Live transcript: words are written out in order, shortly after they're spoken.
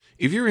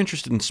If you're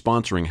interested in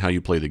sponsoring How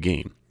You Play the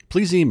Game,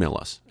 please email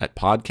us at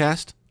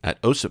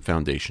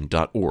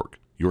podcast@osipfoundation.org.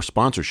 Your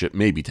sponsorship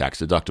may be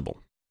tax deductible.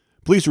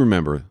 Please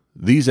remember,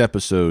 these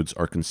episodes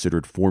are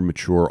considered for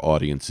mature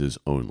audiences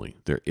only.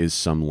 There is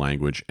some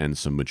language and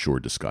some mature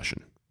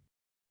discussion.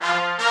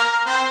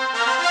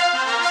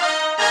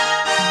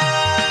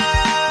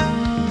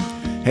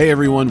 Hey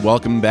everyone,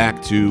 welcome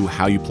back to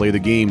How You Play the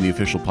Game, the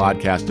official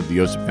podcast of the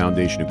OSIP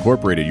Foundation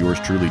Incorporated. Yours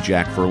truly,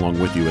 Jack Furlong,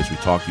 with you as we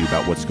talk to you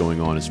about what's going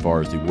on as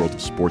far as the world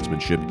of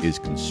sportsmanship is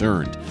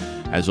concerned.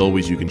 As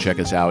always, you can check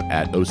us out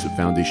at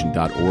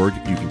osipfoundation.org.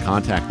 You can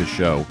contact the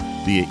show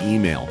via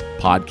email,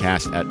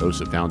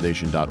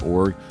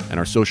 podcast@osipfoundation.org, and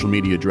our social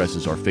media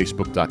addresses are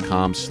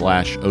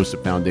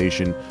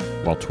facebook.com/osipfoundation,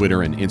 while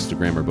Twitter and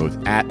Instagram are both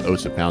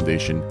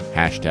 @osipfoundation,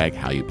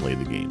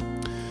 #HowYouPlayTheGame.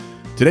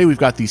 Today we've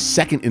got the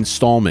second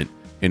installment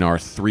in our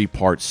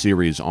three-part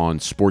series on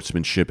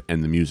sportsmanship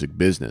and the music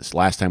business.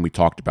 Last time we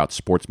talked about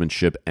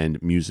sportsmanship and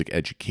music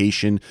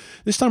education.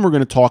 This time we're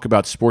going to talk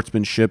about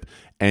sportsmanship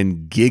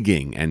and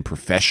gigging and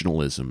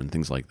professionalism and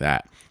things like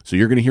that. So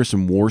you're going to hear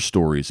some war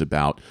stories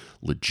about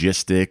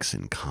logistics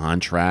and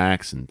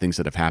contracts and things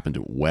that have happened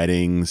at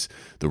weddings,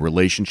 the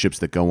relationships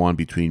that go on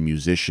between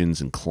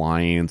musicians and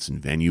clients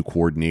and venue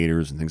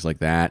coordinators and things like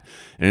that,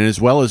 and as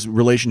well as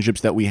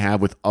relationships that we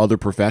have with other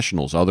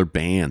professionals, other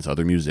bands,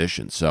 other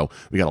musicians. So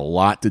we got a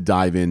lot to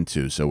dive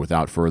into. So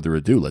without further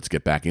ado, let's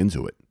get back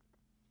into it.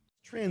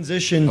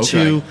 Transition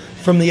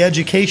from the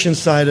education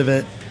side of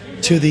it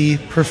to the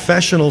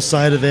professional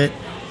side of it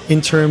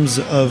in terms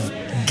of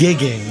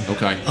gigging.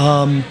 Okay.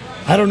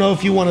 I don't know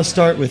if you want to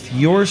start with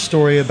your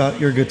story about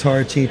your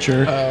guitar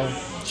teacher.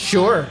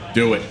 Sure.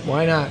 Do it.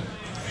 Why not?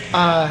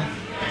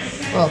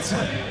 Well, it's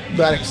not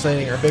that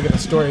exciting or big of a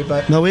story,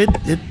 but No,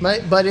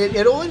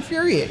 it'll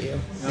infuriate you.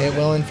 Okay. It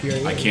will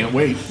infuriate you. I can't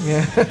wait.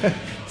 Yeah.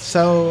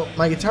 So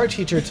my guitar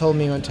teacher told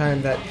me one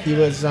time that he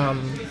was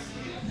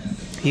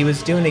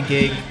doing a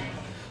gig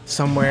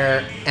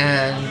somewhere,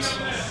 and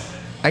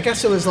I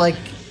guess it was like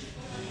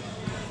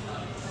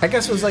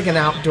an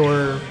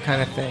outdoor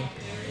kind of thing.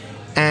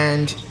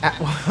 And at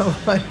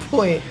one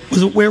point,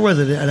 where was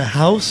it? At a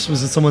house?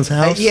 Was it someone's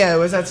house? Yeah, it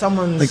was at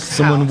someone's like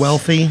someone house.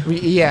 Wealthy.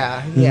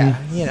 Yeah,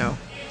 you know.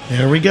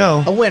 There we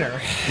go. A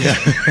winner. Yeah.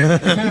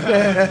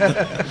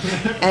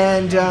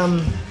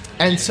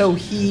 and so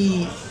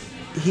he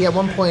at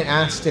one point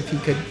asked if he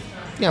could,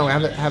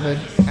 have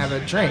a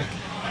drink,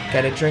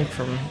 get a drink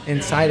from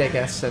inside, I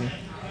guess,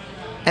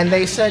 and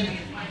they said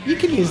you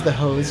can use the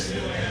hose.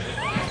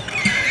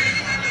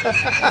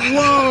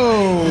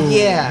 Whoa.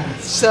 Yeah.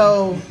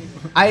 So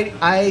I'm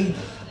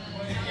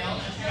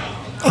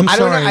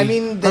sorry.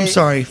 I'm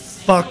sorry.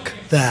 Fuck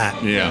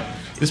that. Yeah.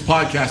 This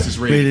podcast is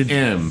rated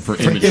M for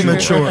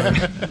immature.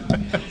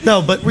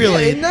 No, but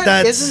really, isn't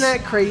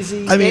that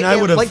crazy? I mean, I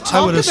would have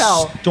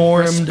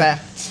stormed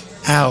respect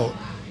out.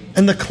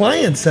 And the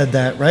client said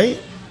that, right?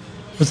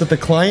 Was it the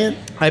client?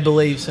 I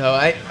believe so.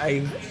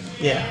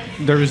 Yeah.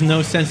 There was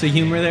no sense of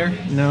humor there?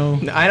 No.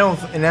 I don't.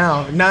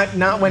 No,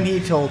 not when he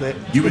told it.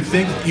 You would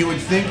think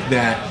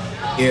that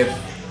if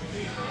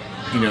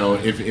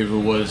it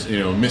was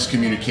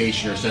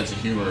miscommunication or sense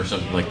of humor or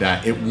something like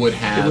that, it would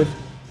have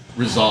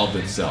resolved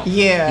itself.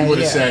 Yeah. He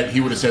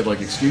would have said like,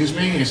 "Excuse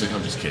me." And he's like,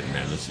 "I'm just kidding,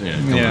 man.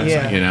 Come on,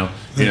 Yeah.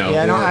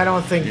 I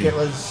don't think it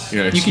was.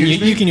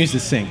 You can use the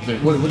sink.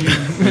 What do you?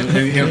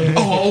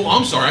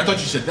 I'm sorry. I thought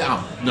you said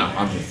that. No,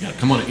 I'm kidding. Yeah,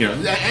 come on.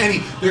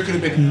 There could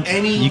have been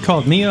any. You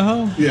called me a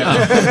hoe? Yeah.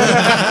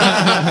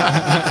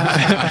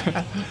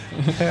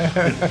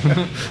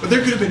 But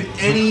there could have been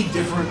any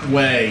different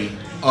way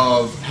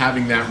of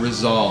having that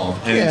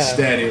resolved, and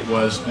instead it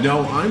was,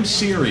 no, I'm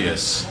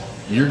serious.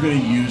 You're going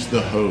to use the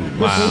hose.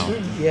 Wow.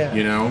 Yeah.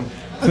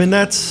 I mean,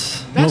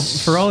 that's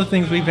for all the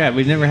things we've had,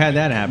 we've never had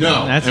that happen.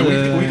 No,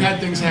 and we've had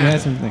things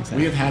happen.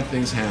 We have had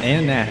things happen.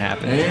 And that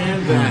happened.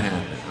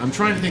 I'm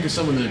trying to think of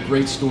some of the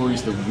great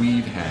stories that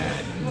we've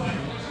had.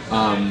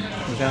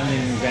 Was that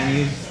in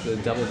venues, the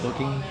double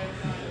booking?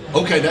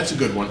 Okay, that's a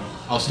good one.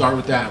 I'll start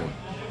with that one.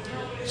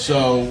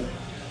 So,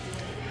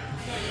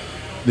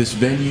 this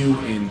venue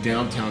in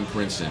downtown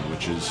Princeton,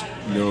 which is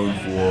known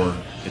for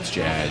its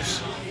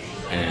jazz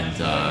and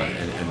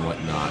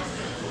whatnot,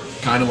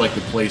 kind of like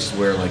the place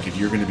where, like, if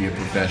you're going to be a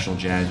professional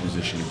jazz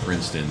musician in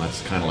Princeton,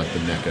 that's kind of like the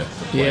mecca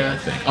to play, I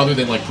think. Other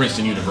than like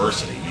Princeton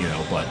University,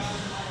 but.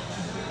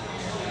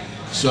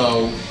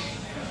 So,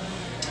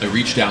 I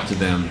reached out to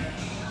them,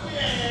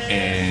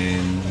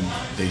 and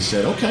they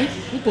said, "Okay,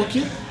 we'll book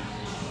you."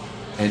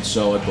 And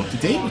so I booked a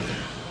date with them.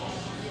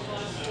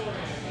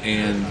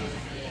 And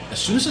as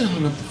soon as I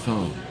hung up the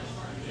phone,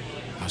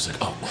 I was like,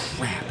 "Oh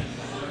crap!"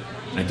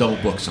 And I double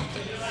booked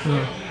something,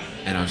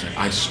 and I was like,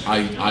 "I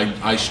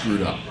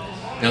screwed up."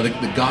 Now the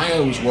guy I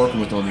was working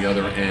with on the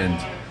other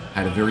end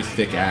had a very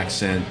thick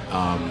accent.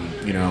 I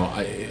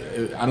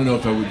don't know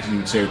if I would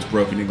even say it's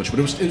broken English, but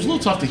it was a little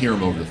tough to hear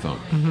him over the phone.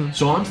 Mm-hmm.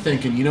 So I'm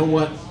thinking, you know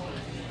what?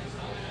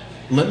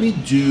 Let me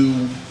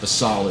do a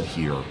solid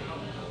here,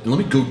 and let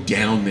me go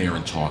down there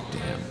and talk to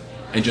him,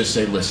 and just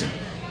say, "Listen,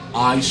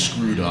 I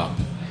screwed up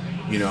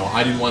You know,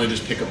 I didn't want to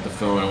just pick up the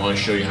phone. I want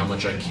to show you how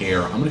much I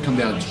care. I'm going to come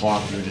down and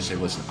talk to you and just say,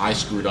 listen, I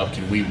screwed up.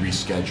 Can we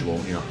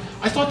reschedule? You know,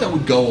 I thought that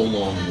would go a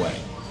long way.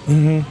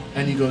 Mm-hmm.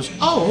 And he goes,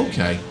 oh,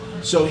 okay.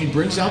 So he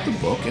brings out the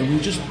book, and we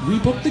just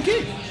rebooked the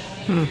gig.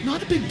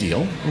 Not a big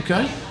deal,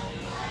 okay?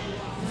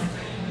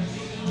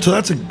 So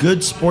that's a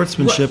good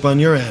sportsmanship on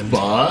your end.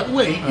 But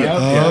wait, Okay.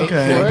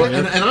 Yeah, but,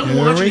 and I'm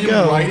Here watching we him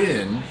go. write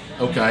in,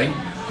 okay?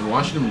 I'm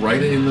watching him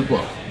write it in the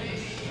book.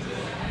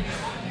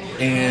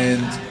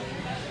 And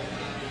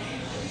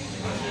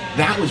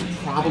that was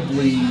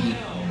probably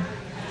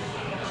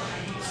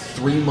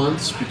 3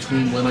 months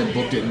between when I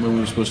booked it and when we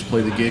were supposed to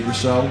play the gig or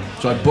so.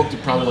 So I booked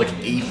it probably like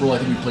April. I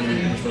think we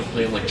were supposed to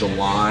play it in like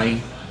July.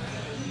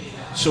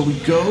 So we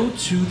go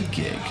to the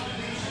gig,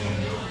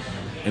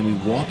 and we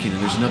walk in,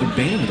 and there's another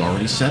band that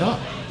already set up.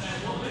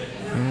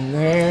 And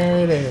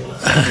there it is.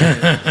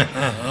 And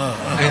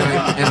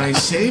I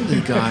say to the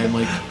guy, I'm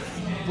like,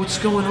 what's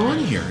going on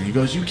here? He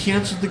goes, you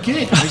canceled the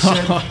gig.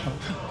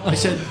 I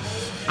said,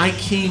 I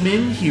came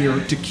in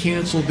here to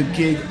cancel the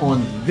gig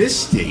on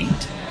this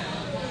date,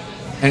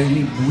 and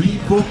we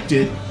rebooked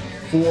it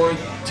for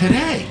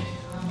today.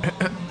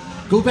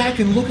 Go back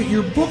and look at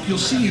your book. You'll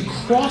see you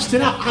crossed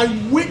it out. I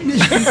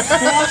witnessed you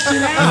cross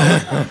it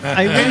out.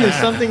 I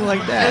witnessed something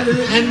like that.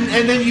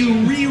 And then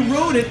you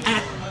rewrote it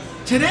at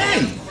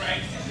today.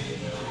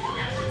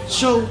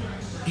 So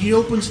he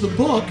opens the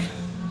book,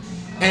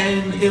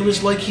 and it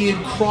was like he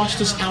had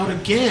crossed us out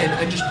again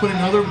and just put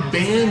another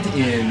band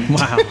in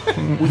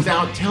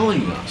without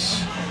telling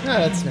us. Oh,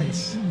 that's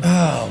nice.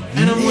 Oh,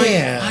 And I'm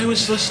man. like, I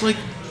was just like,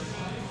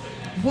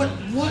 what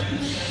in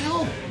the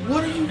hell?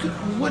 How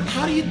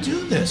do you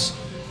do this?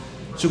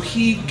 So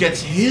he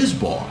gets his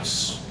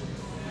boss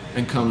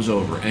and comes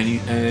over,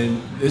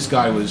 and this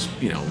guy was,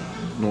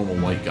 normal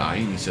white guy,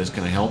 and he says,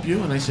 can I help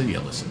you? And I said, yeah,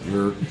 listen,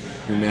 your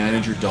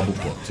manager double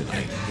booked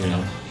tonight,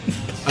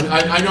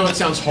 I know it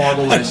sounds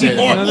horrible when I say it.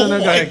 No, go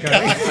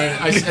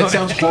ahead. It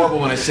sounds horrible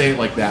when I say it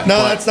like that. No,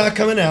 but, that's not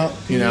coming out.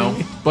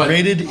 But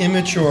Rated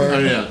immature. Oh,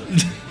 yeah.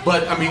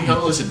 But, I mean,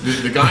 listen,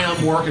 the guy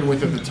I'm working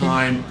with at the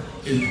time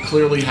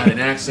clearly had an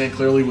accent,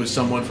 clearly was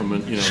someone from,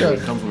 Sure.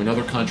 come from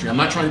another country. I'm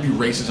not trying to be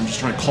racist, I'm just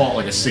trying to call it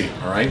like I see it,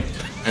 all right?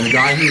 And the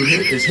guy who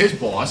is his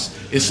boss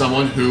is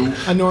someone who...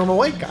 A normal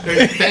white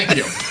guy. Thank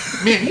you.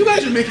 Man, you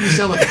guys are making me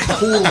sound like a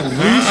cool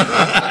loser.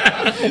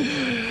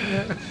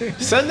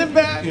 Send him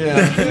back.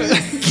 Yeah.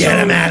 Get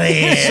him out of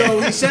here.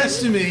 So he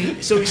says to me,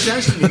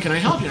 can I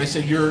help you? And I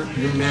said, your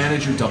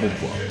manager double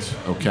booked,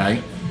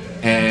 okay?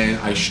 And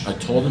I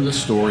told him the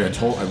story. I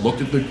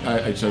looked at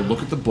I said,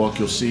 look at the book.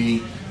 You'll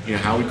see,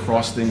 how we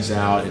cross things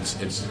out.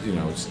 It's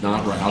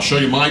not right. I'll show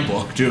you my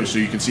book too, so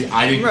you can see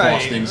I didn't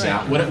cross things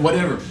out.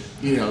 Whatever.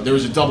 There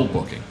was a double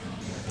booking.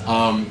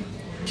 I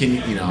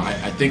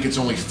think it's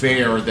only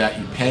fair that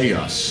you pay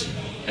us,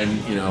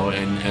 and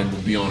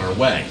we'll be on our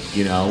way.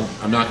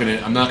 I'm not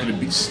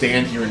gonna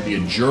stand here and be a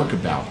jerk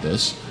about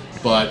this,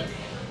 but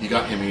you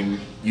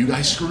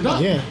guys screwed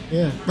up. Yeah.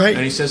 Right.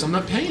 And he says, I'm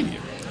not paying you.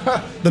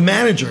 The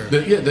manager.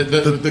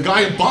 The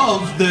guy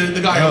above the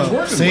guy I was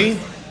working see?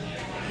 with.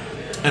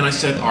 And I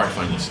said, all right,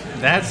 fine, listen.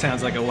 That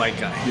sounds like a white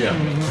guy. Yeah.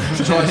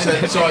 So I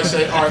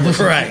said, all right,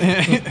 listen.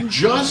 Right.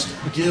 Just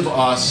give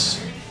us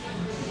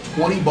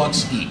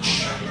 $20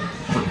 each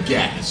for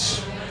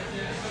gas,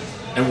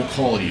 and we'll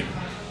call it even.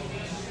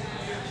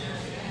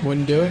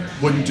 Wouldn't do it?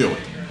 Wouldn't do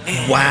it.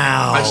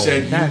 Wow. I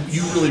said,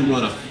 you really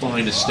run a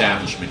fine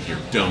establishment here,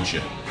 don't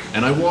you?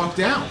 And I walked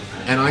out,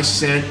 and I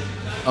sent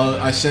out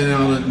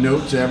a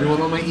note to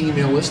everyone on my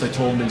email list. I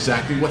told them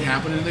exactly what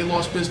happened, and they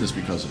lost business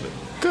because of it.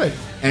 Good.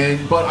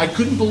 But I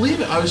couldn't believe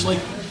it. I was like,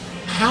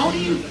 how do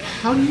you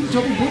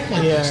double book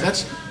like this?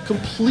 That's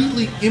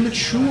completely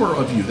immature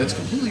of you. That's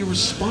completely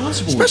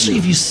irresponsible. Especially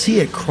if you see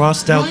it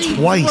crossed out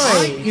twice.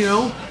 Right.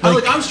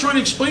 I was trying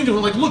to explain to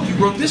him, like, look, you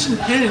wrote this in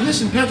pen and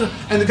this in pen,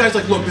 and the guy's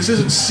like, look, this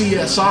isn't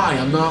CSI.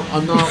 I'm not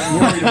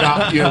worried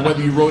about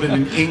whether you wrote it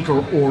in ink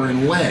or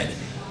in lead.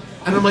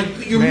 And I'm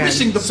like, you're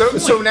missing the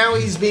point. So now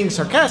he's being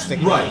sarcastic.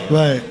 Right.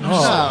 Right.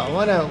 Oh,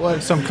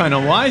 what Some kind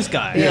of wise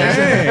guy.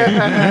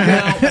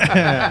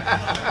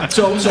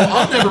 So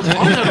I'll never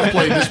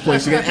play this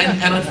place again.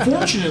 And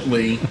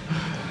unfortunately,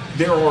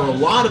 there are a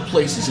lot of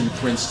places in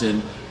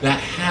Princeton that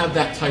have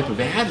that type of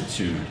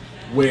attitude,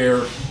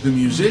 where the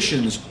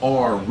musicians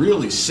are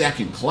really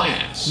second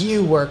class.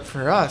 You work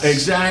for us.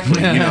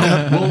 Exactly.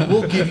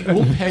 We'll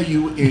pay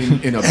you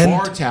in a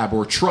bar tab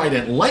or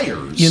Trident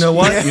layers. You know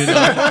what? Before we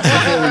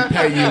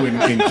pay you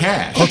in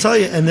cash. I'll tell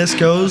you, and this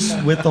goes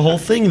with the whole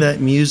thing that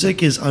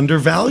music is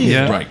undervalued.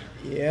 Yeah. Right.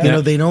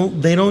 Yeah. They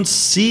don't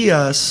see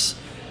us,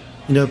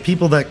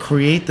 people that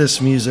create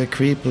this music,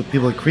 people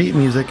that create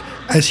music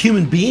as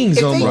human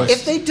beings almost.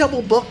 If they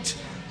double booked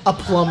a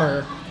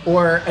plumber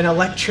or an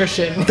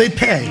electrician, They'd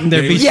pay.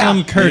 There'd be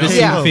some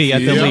courtesy fee at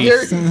the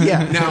least.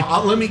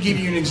 Now, let me give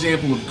you an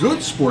example of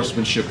good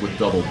sportsmanship with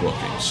double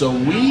booking. So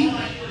we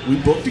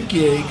booked a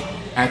gig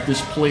at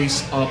this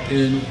place up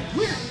in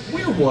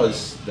where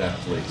was that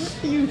place?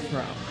 Where are you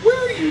from?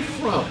 Where are you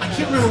from? I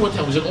can't remember what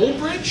town. Was it Old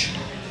Bridge?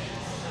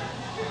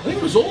 I think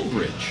it was Old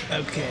Bridge.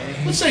 Okay.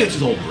 Let's say it's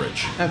Old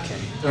Bridge. Okay.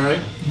 All right,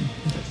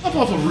 up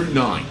off of Route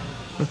 9.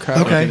 Okay.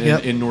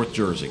 Okay. In North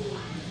Jersey.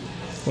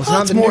 Well,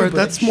 That's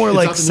more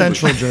like not the new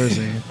Central bridge.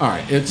 Jersey. All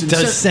right, it's in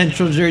Does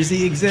Central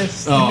Jersey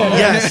exist? Oh,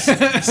 Yes,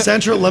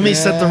 Central. Let me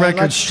set the record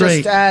let's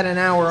straight. Just add an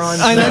hour on.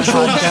 To I know. that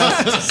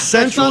podcast.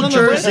 Central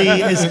Jersey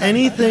is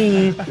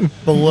anything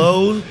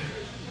below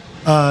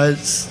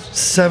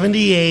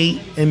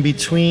 78 and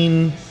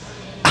between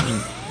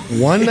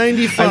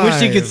 195. I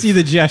wish you could see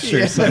the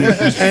gestures.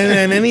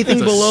 And anything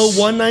It's a below s-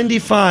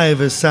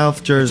 195 is South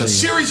it's Jersey. a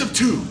series of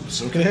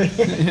tubes. Okay.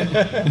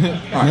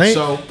 All Right? right.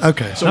 So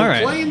Okay. So All we're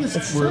right. playing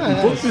this. We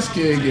booked this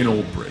gig in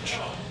Old Bridge,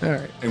 All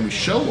right. and we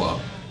show up,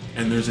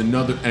 and there's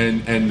another,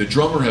 and the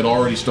drummer had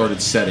already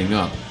started setting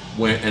up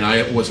when, and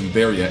I wasn't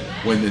there yet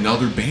when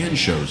another band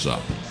shows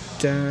up.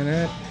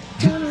 Dun-it.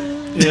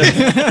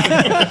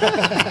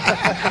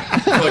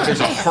 Like there's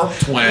a harp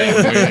twang.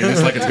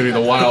 It's like it's gonna be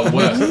the Wild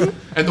West.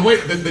 And the way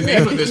the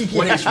name of this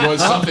place was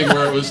something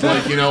where it was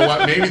like, you know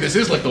what, maybe this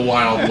is like the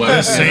Wild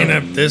West.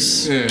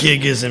 This Yeah.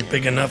 gig isn't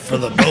big enough for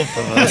the both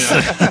of us.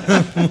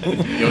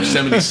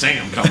 Yosemite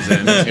Sam comes in.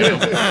 You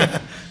know.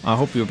 I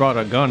hope you brought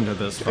a gun to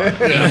this fight.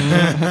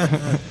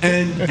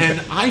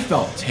 And I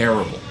felt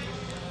terrible,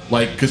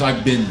 like because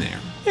I've been there.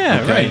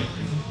 Yeah, right.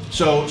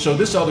 So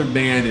this other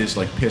band is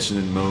like pissing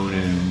and moaning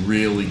and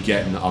really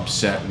getting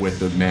upset with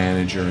the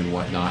manager and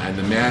whatnot. And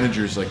the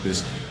manager's like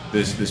this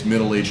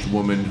middle-aged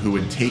woman who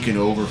had taken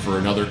over for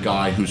another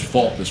guy whose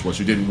fault this was,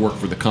 who didn't work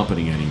for the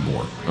company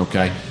anymore.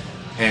 Okay.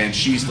 And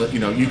she's, you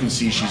know, you can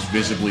see she's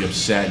visibly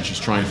upset and she's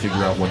trying to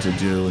figure out what to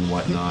do and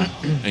whatnot.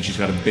 And she's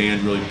got a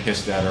band really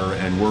pissed at her,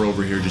 and we're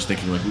over here just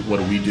thinking, like, what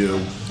do we do?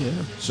 Yeah.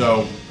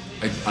 So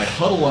I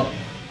huddle up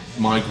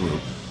my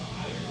group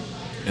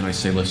and I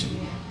say, listen,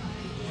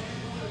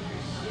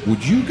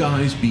 would you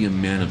guys be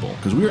amenable?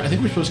 Because I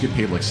think we're supposed to get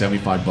paid like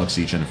 $75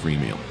 each and a free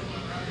meal.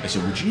 I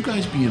said, would you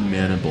guys be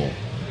amenable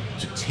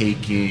to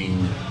taking,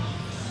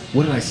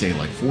 what did I say,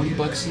 like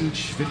 $40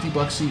 each,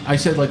 $50 each? I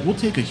said, like, we'll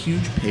take a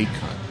huge pay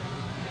cut.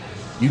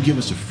 You give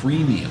us a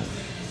free meal.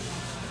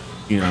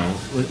 You know,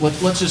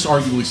 let's just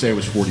arguably say it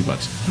was $40.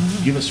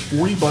 Give us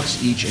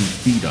 $40 each and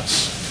feed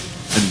us,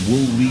 and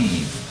we'll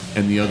leave,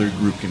 and the other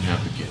group can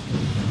have the gig.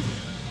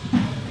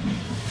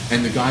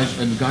 And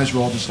the guys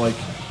were all just like,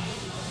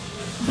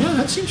 yeah,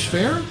 that seems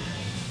fair.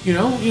 You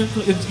know,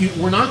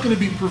 we're not going to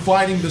be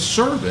providing the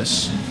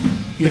service.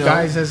 You know,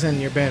 Guys, as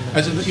in your band.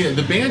 as in,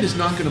 the band is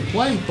not going to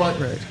play, but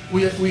Right.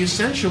 we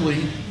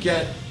essentially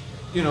get,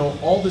 you know,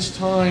 all this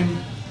time,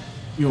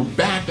 you know,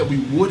 back that we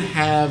would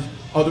have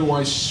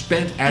otherwise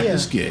spent at Yeah.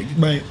 this gig.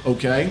 Right.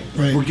 Okay.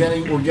 Right. We're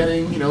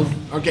getting, you know,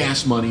 our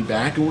gas money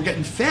back, and we're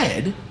getting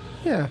fed.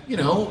 Yeah. You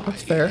know,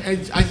 That's fair.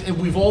 And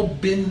we've all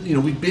been, you know,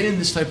 we've been in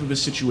this type of a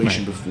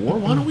situation before.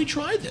 Why don't we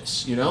try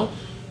this? You know.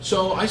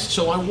 So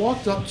I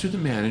walked up to the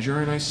manager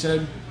and I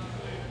said,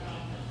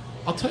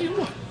 I'll tell you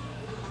what.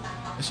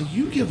 I said,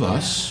 you give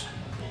us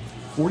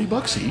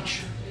 $40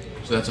 each,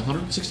 so that's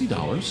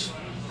 $160,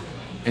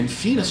 and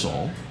feed us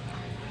all.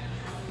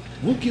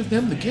 We'll give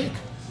them the gig.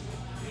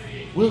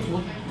 We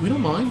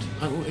don't mind.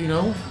 You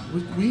know,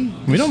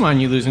 We don't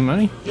mind you losing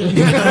money. Listen,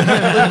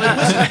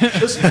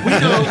 we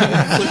know,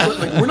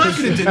 like, we're not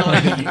going to deny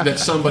that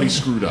somebody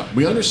screwed up.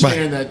 We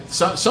understand that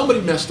somebody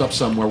messed up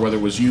somewhere, whether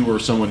it was you or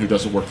someone who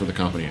doesn't work for the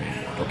company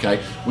anymore, okay?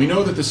 We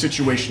know that the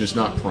situation is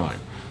not prime.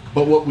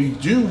 But what we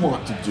do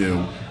want to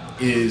do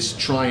is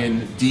try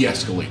and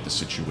de-escalate the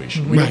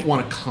situation. We Right. don't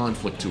want a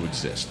conflict to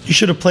exist. You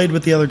should have played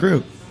with the other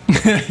group.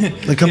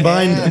 The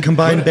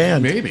combined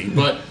band. Maybe,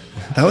 but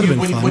That would've been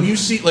when, fun. when you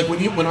see, like,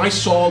 when I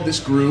saw this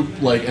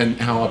group, like, and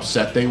how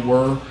upset they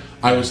were,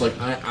 I was like,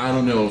 I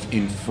don't know if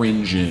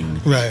infringing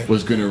Right.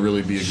 was going to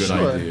really be a good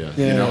Sure. idea.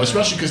 Yeah. You know,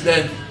 especially because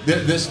then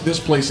this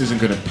place isn't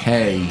going to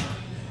pay,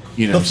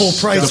 you know, The full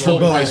price the full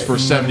for both. price for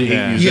 78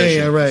 Yeah. musicians.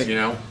 Yeah, right. You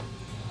know,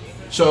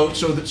 so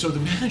the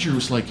manager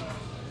was like,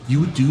 "You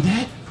would do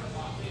that?"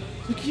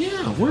 Like,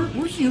 yeah,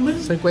 we're human.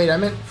 It's like, wait, I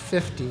meant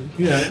 50.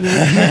 Yeah.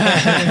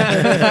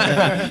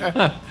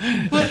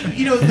 But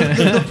you know,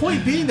 the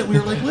point being that we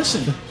were like,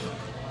 listen,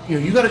 you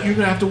know, you're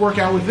gonna have to work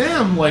out with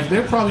them. Like,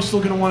 they're probably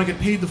still gonna want to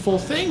get paid the full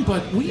thing,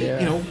 but Yeah.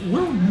 you know,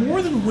 we're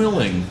more than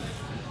willing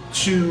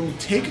to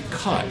take a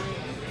cut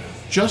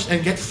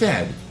and get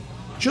fed,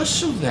 just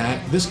so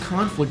that this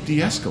conflict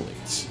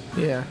de-escalates.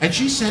 Yeah. And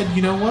she said,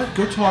 you know what?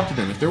 Go talk to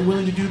them. If they're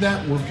willing to do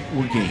that, we're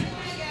game.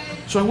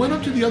 So I went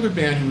up to the other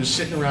band who was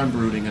sitting around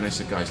brooding, and I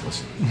said, guys,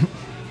 listen.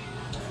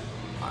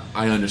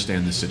 I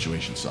understand this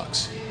situation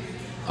sucks.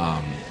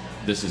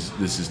 This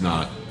is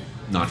not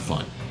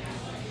fun.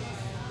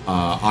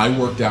 I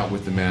worked out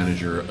with the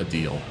manager a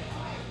deal,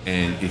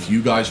 and if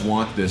you guys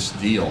want this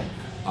deal,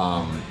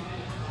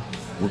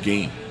 we're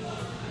game.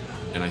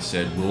 And I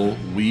said,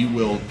 we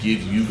will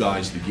give you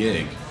guys the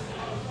gig,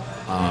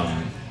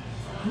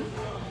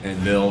 and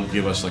they'll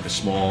give us like a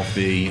small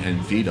fee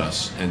and feed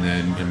us. And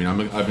then, I mean, I'm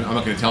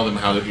not going to tell them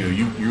how to,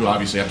 you know, you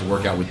obviously have to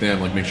work out with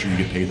them, like make sure you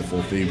get paid the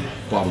full fee,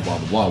 blah, blah, blah,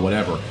 blah, blah,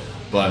 whatever.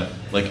 But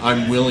like,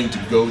 I'm willing to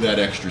go that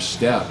extra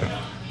step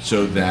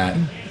so that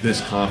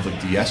this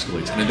conflict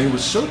de-escalates. And they were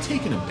so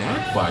taken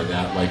aback by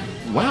that, like,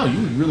 wow, you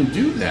would really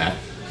do that,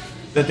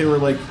 that they were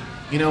like,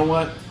 you know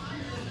what?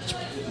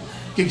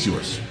 Gig's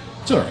yours.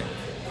 It's all right.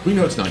 We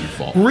know it's not your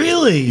fault.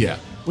 Really? Yeah,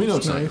 we know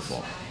it's not your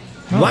fault.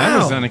 Oh, that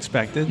was Wow.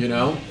 unexpected. You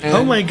know? And,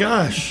 Oh my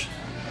gosh.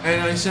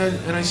 And I said,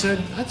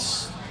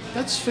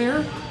 that's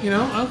fair. You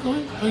know?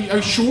 Are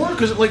you sure?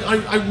 Because like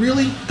I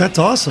really That's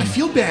awesome. I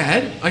feel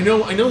bad. I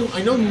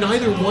know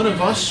neither one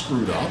of us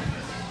screwed up,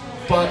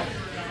 but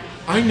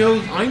I know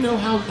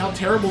how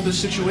terrible this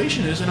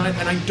situation is, and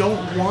I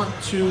don't want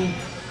to,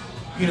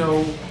 you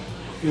know,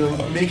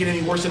 make it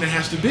any worse than it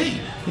has to be.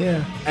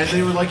 Yeah. And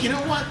they were like, you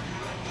know what?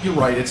 You're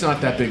right. It's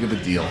not that big of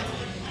a deal.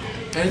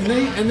 And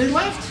they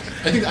left.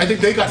 I think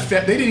they got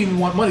fed. They didn't even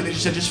want money. They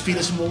just said, just feed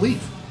us and we'll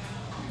leave.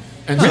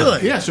 And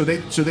Really? Yeah. So they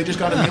just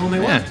got a meal and they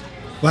left.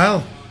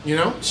 Wow. You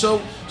know.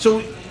 So.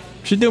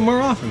 Should do it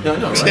more often. I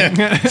know,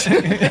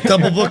 right?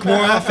 Double book more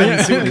often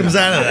and see what comes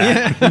out of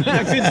that.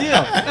 Good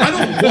deal. I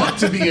don't want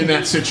to be in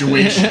that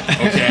situation,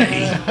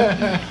 okay?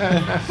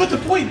 But the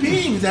point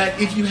being that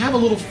if you have a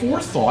little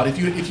forethought, if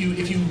you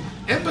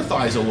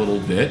empathize a little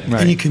bit,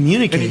 Right. And you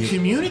communicate. and you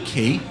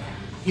communicate,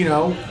 you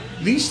know,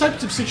 these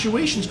types of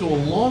situations go a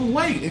long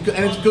way,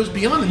 and it goes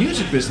beyond the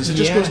music business. It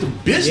just Yeah. goes to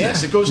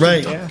business. Yeah. It goes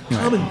Right. to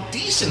common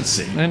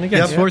decency. And again,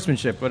 Yep.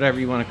 sportsmanship, whatever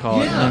you want to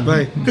call it. Yeah,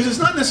 Right. Because it's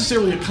not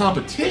necessarily a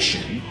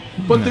competition,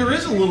 but there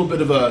is a little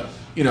bit of a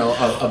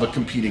of a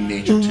competing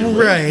nature to it.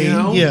 Right. You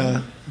know? Yeah.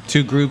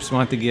 Two groups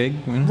want the gig.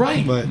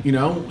 Right. Right. You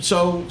know,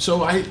 so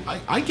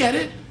I get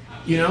it.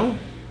 You know,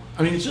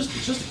 I mean, it's just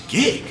a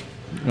gig.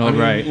 Oh, I mean,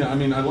 right. You know, I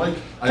mean, I like.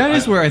 That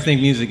is where I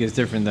think music is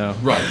different, though.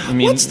 Right. I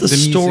mean, What's the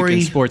music story-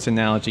 and sports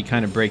analogy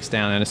kind of breaks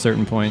down at a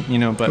certain point, you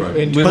know. But Right.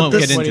 we But won't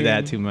this- get into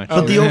that too much.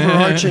 But the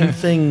overarching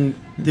thing,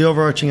 the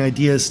overarching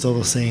idea is still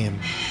the same.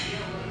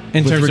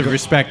 in with terms of rega-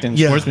 respect and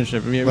Yeah.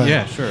 sportsmanship, yeah, Right.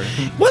 yeah, sure.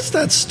 What's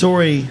that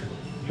story?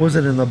 Was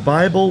it in the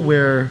Bible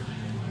where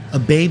a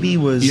baby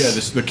was? Yeah, this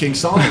is the King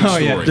Solomon Oh,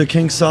 story. yeah. The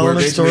King Solomon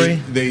Where story?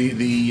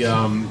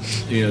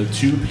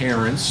 Two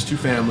parents, two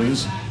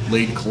families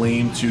laid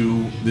claim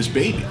to this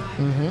baby,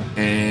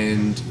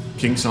 and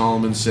King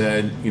Solomon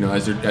said, you know,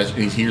 as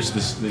he hears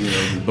this,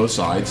 both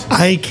sides,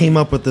 I came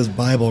up with this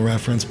Bible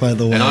reference, by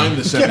the way. and I'm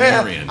the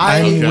seminarian.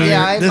 I'm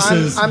weird. This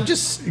is I'm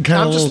just kinda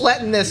I'm just little-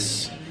 letting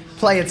this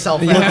play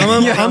itself Look,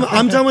 out.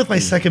 I'm done with my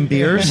second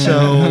beer,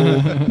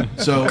 so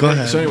So, Go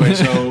ahead. so anyway,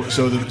 so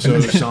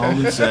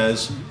Solomon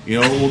says, you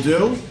know what we'll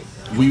do?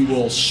 We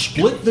will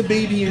split the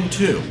baby in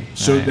two,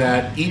 so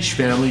that each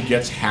family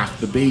gets half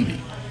the baby.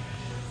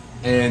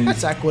 And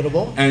That's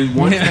equitable. and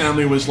one Yeah.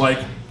 family was like,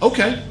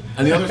 okay,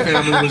 and the other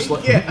family was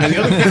like, no.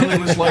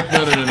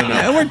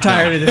 And we're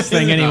tired of this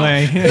thing No.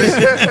 anyway.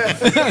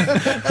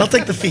 I'll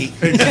take the feet.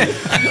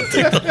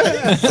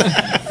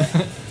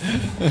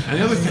 And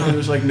the other family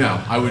was like, no,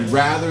 I would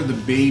rather the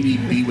baby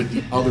be with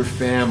the other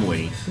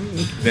family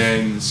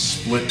than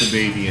split the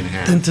baby in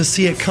half. And to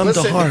see it come to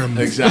Listen, harm.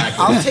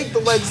 Exactly. I'll take the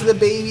legs of the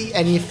baby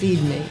and you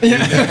feed me.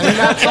 And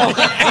that's all.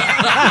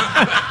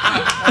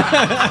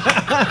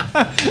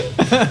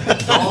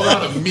 All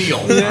about a meal.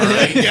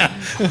 Right? Yeah.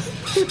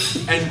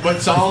 But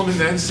Solomon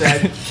then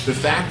said, the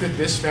fact that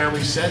this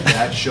family said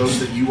that shows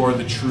that you are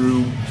the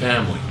true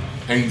family,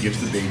 and he gives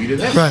the baby to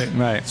them. Right.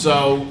 Right.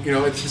 So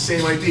it's the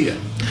same idea.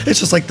 It's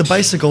just like the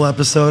bicycle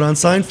episode on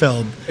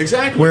Seinfeld,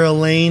 Exactly. where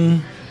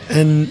Elaine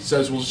and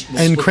Says we'll and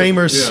split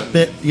Kramer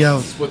split. Yeah.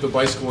 split the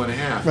bicycle in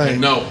half. Right. And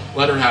no,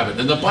 let her have it.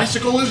 Then the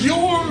bicycle is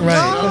yours.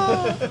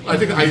 Right. I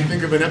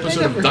think of an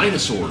episode of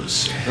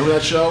Dinosaurs. Remember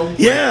that show?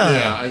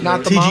 Yeah. Yeah.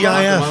 Not the TGIF.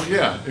 Not the mom.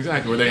 Yeah,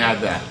 exactly. Where they had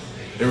that.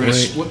 They were going to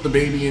Right. split the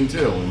baby in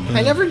two. And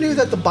I never knew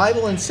that the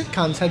Bible and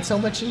sitcoms had so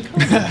much in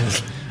common.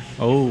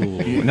 Oh,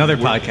 another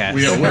podcast.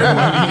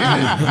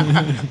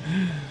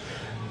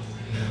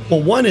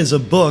 Well, one is a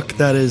book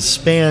that has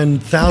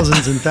spanned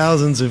thousands and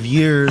thousands of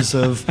years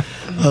of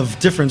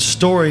different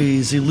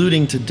stories,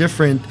 alluding to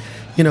different,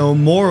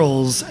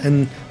 morals,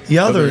 and the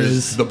other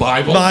is the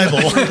Bible.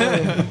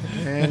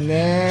 And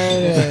there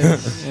it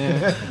is.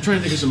 I'm trying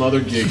to think of some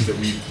other gigs that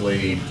we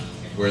played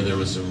where there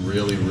was some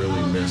really,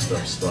 really messed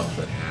up stuff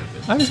that happened.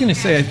 I was going to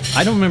say,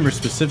 I don't remember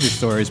specific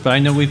stories, but I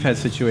know we've had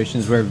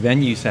situations where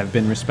venues have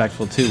been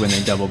respectful too when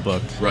they double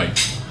booked. Right.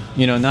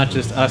 Not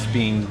just us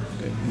being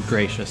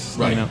gracious,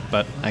 Right.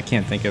 but I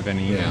can't think of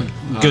any Yeah.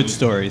 good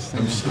stories.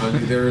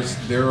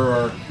 There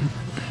are.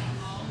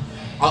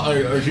 All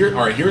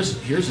right.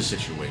 Here's a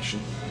situation.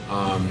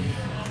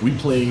 We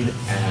played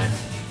at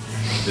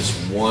this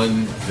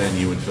one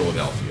venue in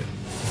Philadelphia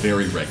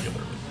very regularly.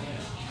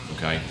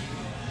 Okay.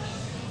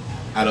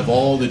 Out of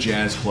all the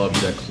jazz clubs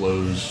that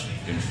closed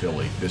in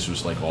Philly, this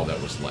was like all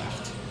that was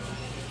left.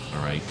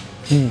 All right.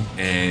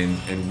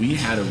 And we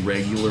had a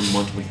regular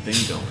monthly thing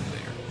going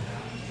there.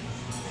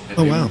 And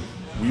Oh, wow.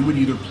 We would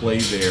either play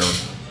there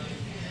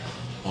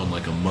on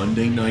like a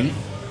Monday night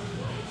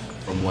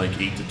from like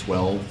 8 to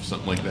 12,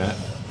 something like that.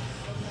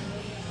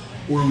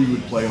 Or we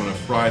would play on a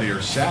Friday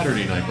or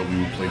Saturday night, but we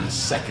would play the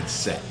second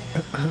set.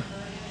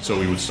 So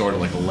we would start at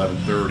like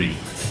 11:30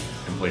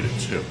 and play to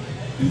 2.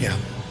 Yeah.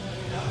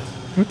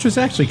 Which was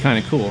actually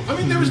kind of cool. I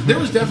mean, there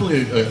was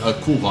definitely a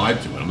cool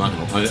vibe to it. I'm not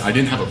gonna. I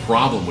didn't have a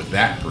problem with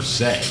that per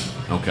se.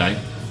 Okay.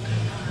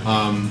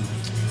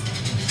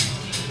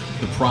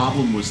 The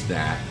problem was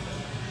that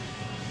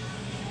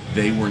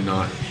they were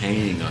not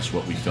paying us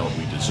what we felt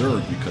we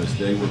deserved because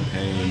they were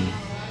paying.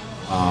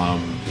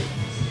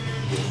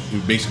 We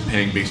were basically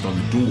paying based on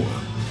the door.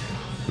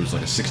 It was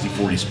like a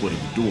 60-40 split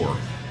of the door,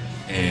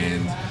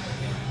 and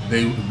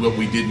what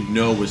we didn't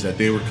know was that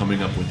they were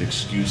coming up with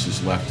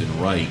excuses left and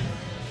right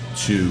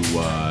to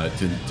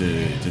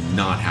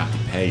not have to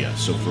pay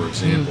us. So, for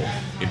example,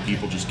 if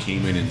people just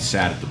came in and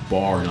sat at the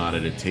bar, not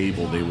at a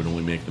table, they would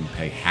only make them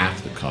pay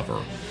half the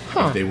cover.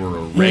 If they were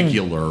a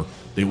regular,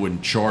 they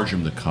wouldn't charge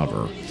them the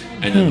cover.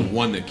 And then the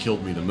one that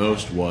killed me the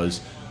most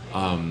was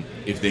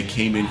if they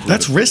came in for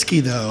That's risky,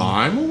 though.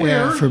 I'm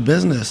aware. For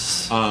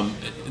business.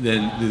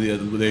 Then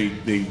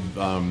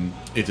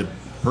if a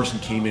person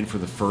came in for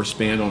the first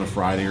band on a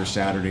Friday or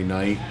Saturday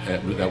night,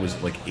 that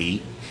was like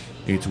 8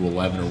 to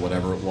 11 or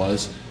whatever it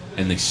was,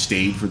 and they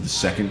stayed for the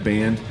second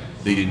band,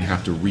 they didn't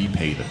have to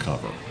repay the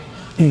cover.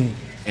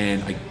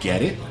 And I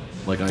get it.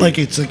 Like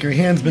it's like your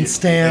hand's been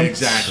stamped.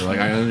 Exactly. Like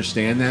I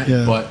understand that,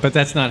 Yeah. but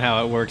that's not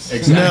how it works.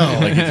 exactly.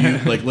 No. Like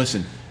if you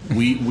listen,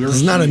 we're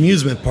It's not an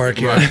amusement park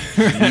here.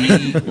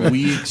 Right.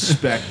 we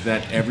expect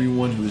that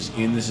everyone who is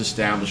in this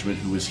establishment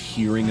who is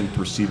hearing and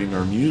perceiving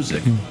our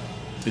music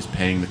is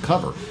paying the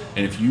cover.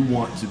 And if you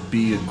want to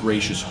be a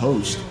gracious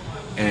host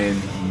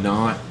and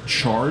not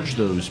charge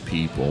those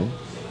people,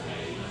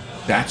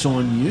 that's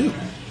on you.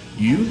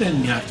 You then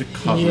have to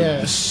cover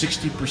the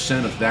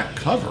 60% of that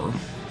cover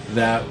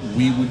that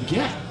we would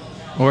get.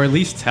 Or at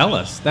least tell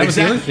us. That was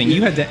the other thing.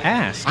 You had to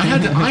ask. I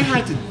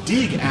had to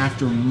dig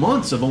after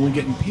months of only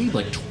getting paid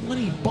like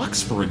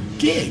 $20 for a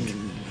gig.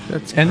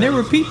 And there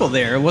were people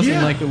there. It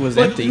wasn't like it was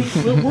empty.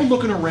 We're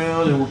looking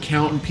around and we're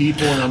counting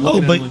people, and I'm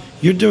looking But at them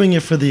you're doing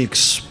it for the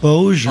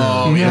exposure.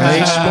 oh yeah, right?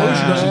 the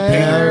exposure doesn't pay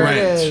the There it rent.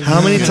 is. How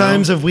many You know?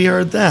 times have we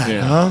heard that,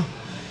 Yeah. huh?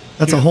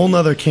 That's a whole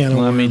nother can of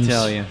Let worms. me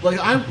tell you. Like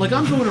I'm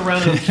going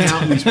around and I'm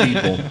counting these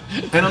people,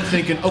 and I'm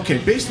thinking, okay,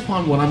 based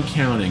upon what I'm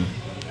counting,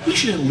 we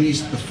should at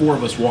least the four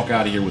of us walk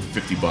out of here with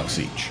 $50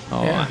 each. Oh,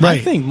 I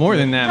Right. think more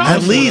than that. At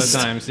most least,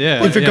 of the times.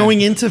 Yeah. if you're yeah.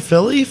 going into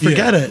Philly,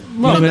 forget it.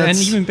 Well, I mean, and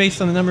that's- even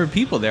based on the number of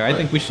people there, I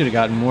think we should have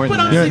gotten more But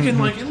than I'm that. thinking,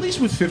 like, at least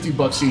with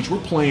 $50 each, we're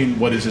playing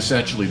what is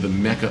essentially the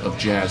mecca of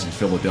jazz in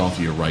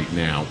Philadelphia right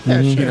now.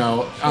 You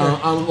know,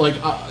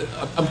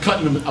 I'm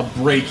cutting a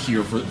break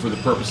here for the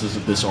purposes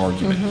of this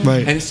argument.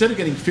 Right. And instead of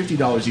getting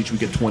 $50 each, we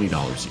get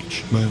 $20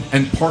 each. Right.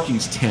 And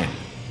parking's $10.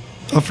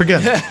 Oh,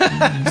 forget it.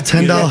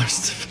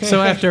 $10.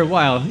 So after a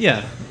while,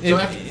 yeah. So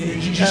after,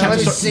 you just have Let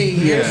to me start, see.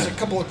 Here's a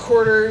couple of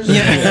quarters.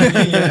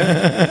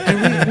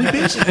 And we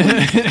basically.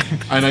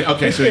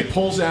 Okay, so he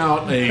pulls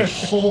out a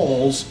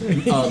Halls from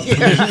his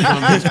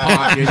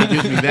pocket. He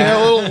gives me that. And a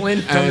little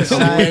lint on the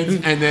side.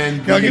 And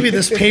then I'll give you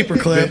this paper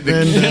clip.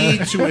 the and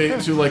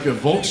key to like a my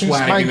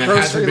Volkswagen that hasn't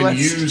grocery been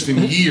list. used in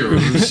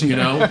years, you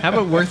know. How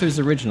about Werther's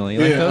originally?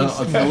 Like those?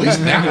 At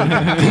least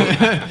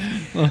that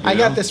one. I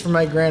got this from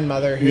my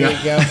grandmother. Here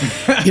you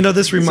go.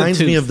 This reminds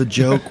me tooth. of the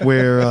joke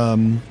where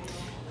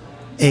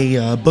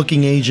a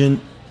booking agent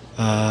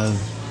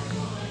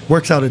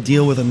works out a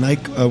deal with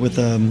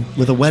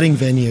with a wedding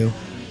venue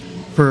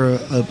for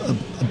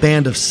a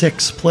band of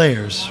 6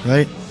 players,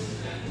 right?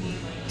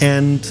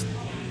 And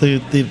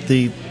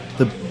the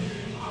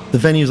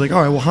venue's like,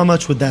 all right, well, how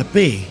much would that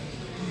be,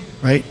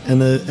 right? And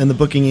the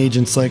booking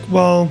agent's like,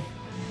 well,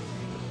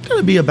 it's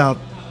gonna be about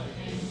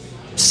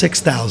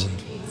 $6,000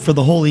 for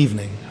the whole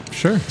evening.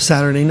 Sure.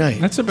 Saturday night.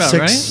 That's about 6,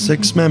 right.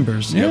 6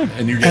 members. Yeah.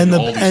 And you're getting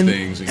all these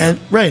things. And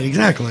right,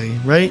 exactly,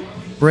 right.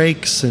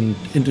 Breaks and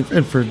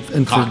for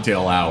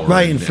Cocktail hour.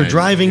 right, and for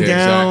driving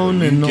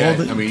down and all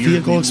the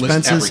vehicle you list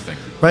expenses, everything.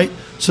 right.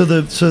 So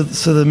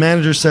the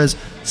manager says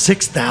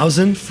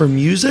 $6,000 for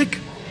music,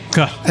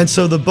 and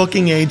so the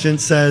booking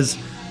agent says,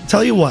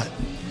 "Tell you what,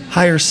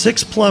 hire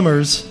 6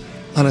 plumbers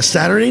on a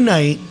Saturday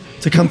night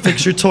to come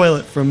fix your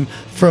toilet from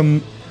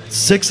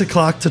 6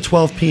 o'clock to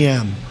 12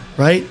 p.m.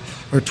 right,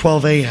 or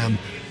 12 a.m.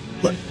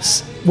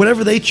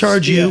 Whatever they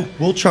charge you,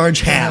 we'll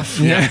charge half.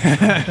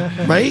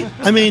 Right?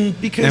 I mean,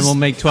 because And we'll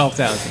make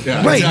 12,000.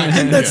 Yeah, right,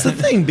 exactly. and that's the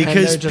thing And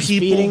because they're just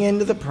people feeding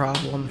into the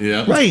problem.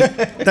 Yeah. right.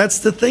 That's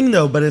the thing,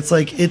 though. But it's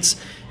like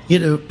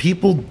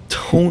people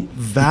don't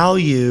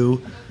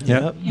value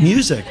Yep.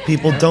 music.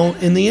 People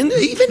don't even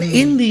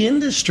in the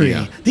industry.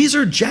 Yeah. These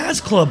are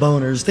jazz club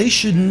owners. They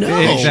should know.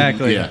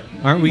 Exactly. Yeah.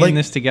 Aren't we Like- in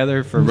this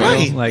together for real?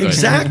 Right. Like,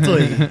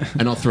 Exactly.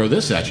 And I'll throw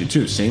this at you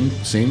too.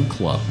 Same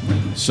club.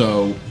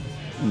 So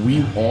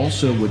we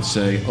also would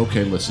say,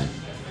 okay, listen,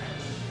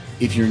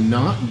 if you're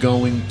not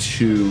going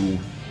to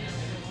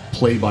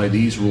play by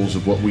these rules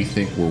of what we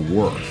think we're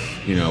worth,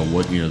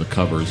 the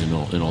covers and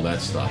all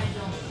that stuff,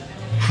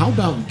 how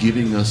about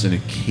giving us an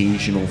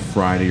occasional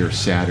Friday or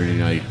Saturday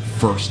night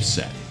first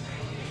set?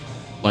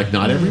 Like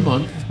not every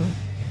month.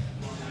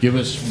 Give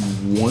us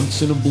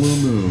once in a blue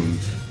moon.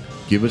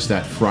 Give us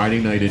that Friday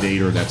night at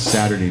 8 or that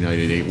Saturday night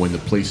at 8 when the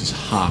place is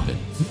hopping.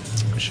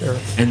 Sure.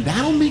 and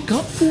that'll make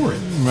up for it.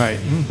 Right.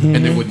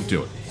 And they wouldn't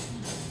do it.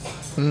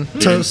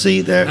 So see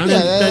there, Yeah,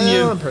 then I you,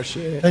 don't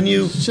appreciate it. then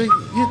you Say,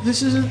 yeah,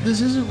 this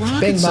isn't rocket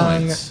Bing bong.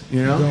 science.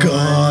 You know,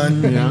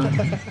 gone,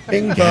 yeah,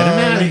 bing get him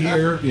out of bong,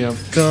 here. Yeah,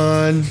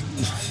 gone.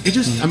 it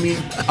just. I mean,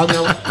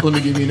 let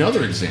me give you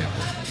another example.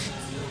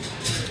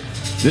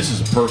 This is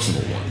a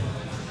personal one.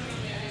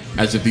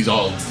 As if these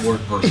all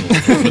weren't personal.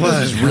 But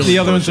this is really The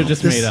other ones are personal.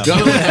 just made up. The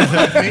other ones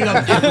have made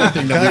up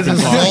everything that Guys, we've this been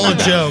is all a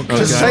talking joke. about.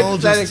 This is Okay? all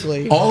just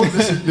Hypothetically. All of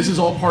this is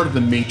all part of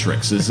the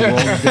Matrix. This is all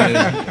just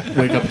gonna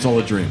wake up. It's all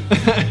a dream.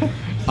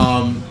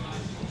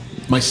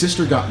 My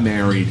sister got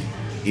married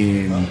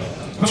in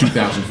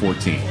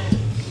 2014.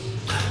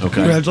 Okay.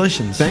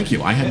 Congratulations. Thank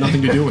you. I had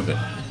nothing to do with it.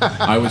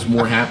 I was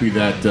more happy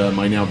that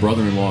my now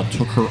brother-in-law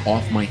took her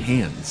off my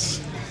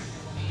hands.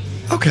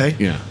 Okay,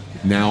 Yeah.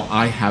 Now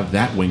I have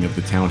that wing of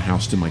the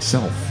townhouse to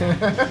myself.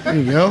 there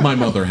you go. My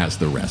mother has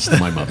the rest.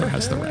 My mother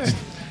has the rest.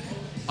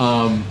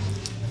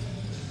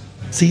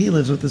 See, he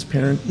lives with his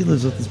parent. He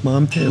lives with his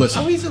mom too.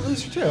 Listen. Oh, he's a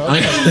loser too.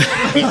 Okay.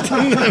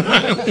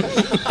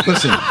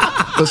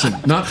 Listen,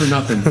 not for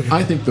nothing.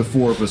 I think the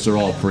four of us are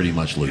all pretty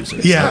much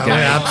losers. Yeah, okay?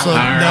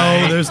 absolutely. All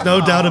No, right. there's no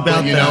doubt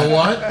about But you that. know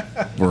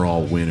what? We're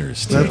all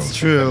winners, too. That's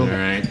true. All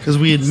right. Because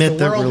we admit the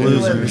that we're world we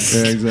live in. losers.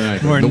 Yeah,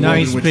 exactly. We're The world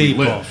nice in which we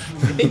people. live.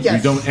 Yes.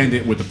 We don't end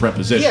it with the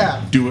preposition.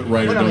 Yeah. Do it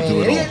right What or am I, don't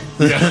do an it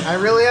all. idiot? I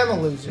really am a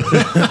loser.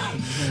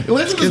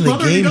 Listen to in his the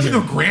mother. He game doesn't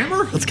here. know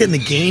grammar. Let's get in the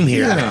game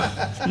here.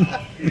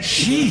 Yeah.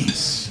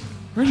 Jeez.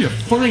 Where'd you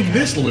find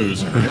this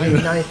loser? My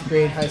ninth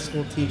grade high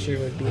school teacher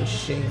would be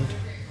ashamed.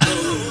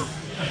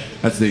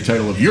 That's the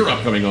title of your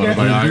upcoming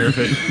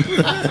autobiography.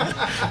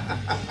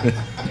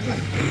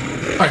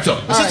 All right,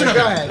 so my sister right, got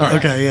go married. ahead. All right.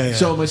 Okay, yeah.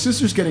 So my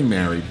sister's getting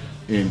married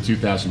in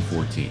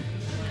 2014,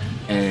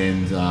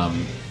 and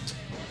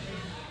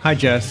Hi,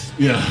 Jess.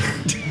 yeah,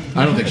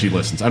 I don't think she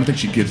listens. I don't think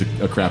she gives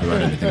a crap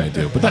about anything I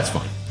do, but that's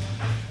fine.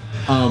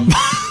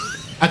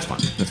 That's fine.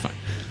 That's fine.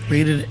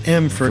 Rated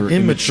M for For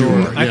immature.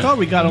 immature. I Yeah. thought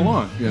we got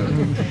along. Yeah.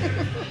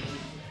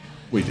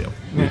 We do.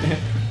 We do.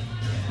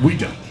 We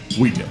do.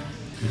 We do.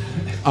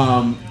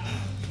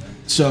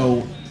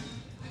 So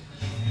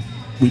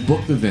we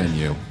booked the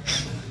venue,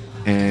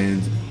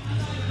 and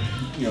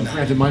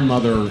granted, my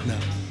mother, my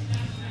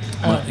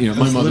I was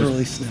mother's,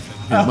 literally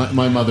sniffing.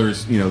 my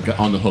mother's, got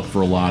on the hook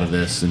for a lot of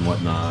this and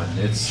whatnot.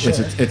 It's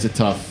a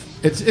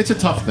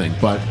tough thing,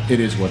 but it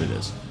is what it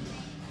is.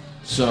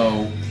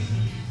 So,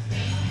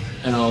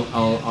 and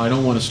I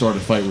don't want to start a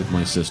fight with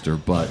my sister,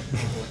 but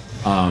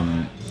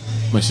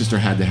my sister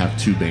had to have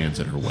two bands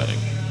at her wedding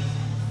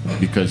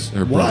because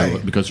her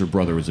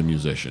brother was a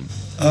musician,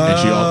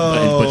 but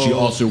she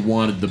also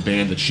wanted the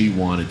band that she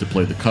wanted to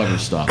play the cover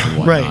stuff and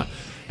whatnot. Right.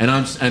 And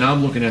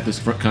I'm looking at this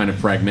kind of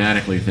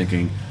pragmatically,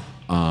 thinking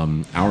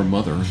our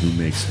mother, who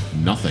makes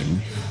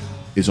nothing,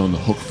 is on the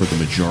hook for the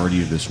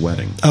majority of this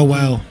wedding. Oh,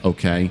 wow.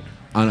 Okay,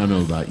 I don't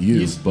know about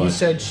you, but You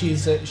said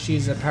she's a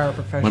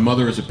paraprofessional. my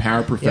mother is a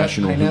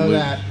paraprofessional Yep, I know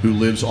that. who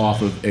lives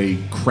off of a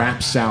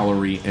crap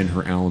salary and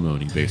her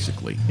alimony,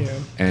 basically. Yeah.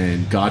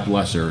 And God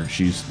bless her,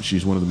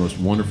 she's one of the most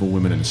wonderful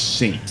women and a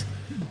saint.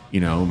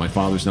 My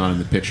father's not in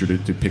the picture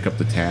to pick up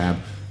the tab.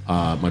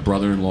 My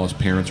brother-in-law's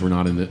parents were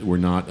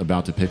not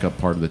about to pick up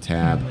part of the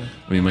tab.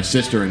 I mean, my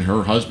sister and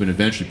her husband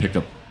eventually picked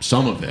up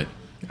some of it,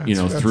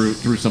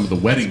 through some of the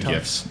wedding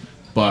gifts.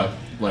 But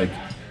like,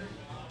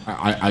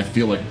 I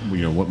feel like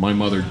what my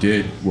mother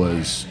did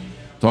was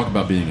talk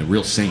about being a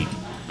real saint.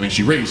 I mean,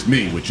 she raised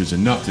me, which is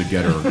enough to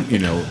get her,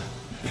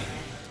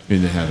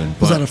 into heaven.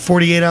 Was that a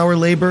 48-hour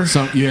labor?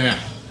 Yeah.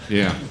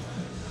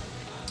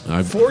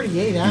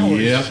 48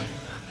 hours. Yep.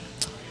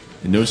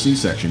 And no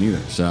C-section either.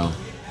 So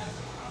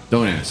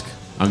don't ask.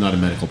 I'm not a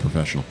medical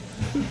professional.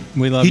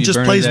 We love He you, just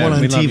Bernadette. plays one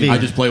on We love TV. you. I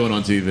just play one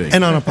on TV.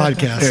 And on a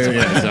podcast.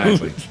 Yeah,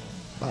 exactly.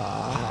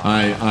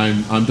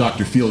 I'm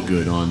Dr.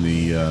 Feelgood on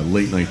the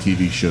late night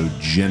TV show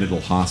Genital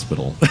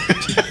Hospital.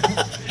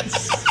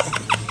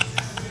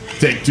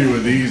 Take two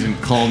of these and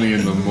call me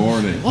in the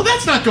morning. Well,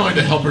 that's not going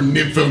to help her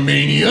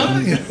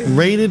nymphomania.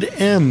 Rated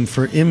M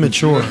for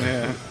immature.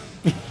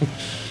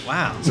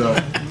 Wow. So,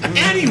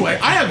 anyway,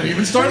 I haven't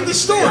even started the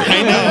story.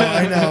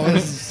 I know.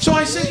 So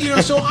I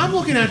said, so I'm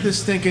looking at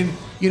this thinking,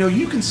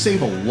 you can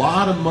save a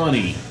lot of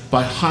money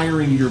by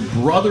hiring your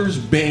brother's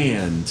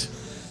band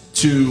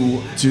to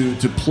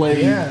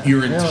play Yeah,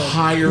 your yeah.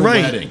 entire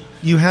Right. wedding.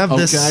 You have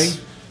Okay. this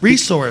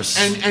resource.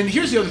 And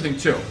here's the other thing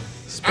too.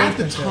 At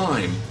the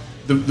time,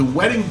 the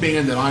wedding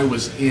band that I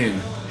was in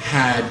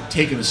had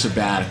taken a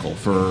sabbatical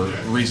for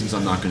reasons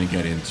I'm not going to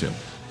get into.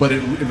 But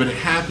it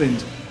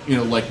happened,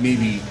 like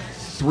maybe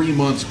 3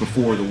 months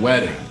before the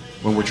wedding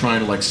when we're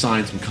trying to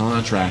sign some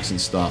contracts and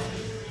stuff,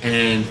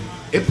 and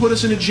it put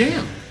us in a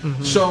jam.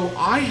 Mm-hmm. So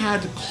I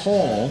had to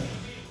call,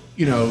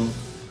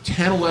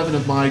 10, 11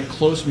 of my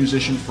close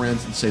musician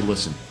friends and say,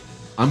 listen,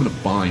 I'm in a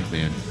bind,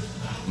 man.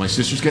 My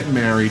sister's getting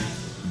married,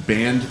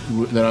 band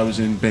that I was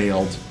in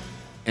bailed,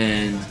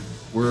 and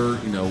we're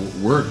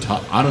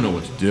tough. I don't know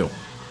what to do.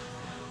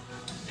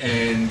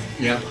 And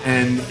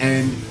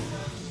and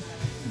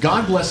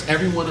God bless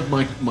every one of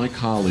my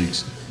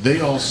colleagues.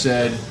 They all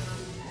said,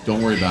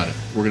 Don't worry about it.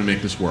 We're gonna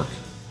make this work.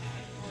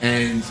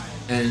 And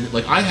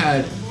like I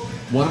had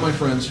one of my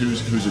friends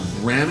who's a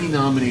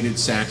Grammy-nominated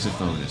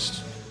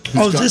saxophonist.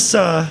 Oh, this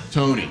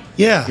Tony.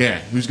 Yeah.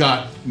 Who's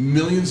got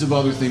millions of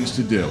other things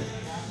to do.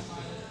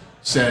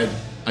 Said,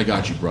 "I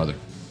got you, brother.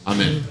 I'm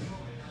in."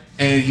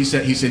 And he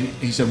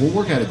said, "We'll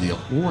work out a deal.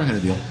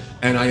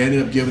 And I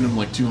ended up giving him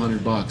like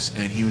 $200,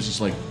 and he was just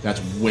like, "That's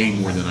way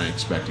more than I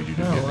expected you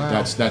to give me. wow.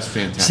 That's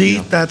fantastic." See,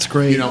 that's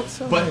great.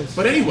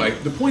 But anyway,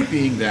 the point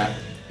being that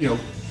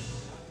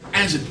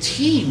as a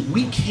team,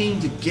 we came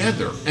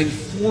together and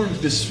formed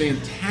this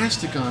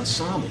fantastic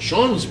ensemble.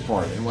 Sean was a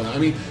part of it and whatnot. I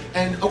mean,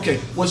 and okay,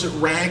 was it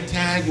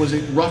ragtag? Was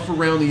it rough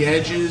around the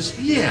edges?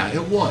 Yeah,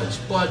 it was.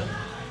 But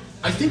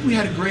I think we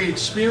had a great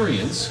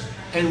experience,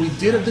 and we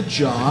did the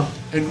job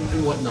and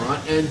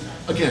whatnot. And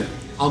again,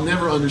 I'll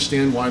never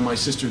understand why my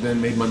sister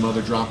then made my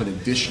mother drop an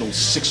additional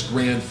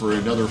 $6,000 for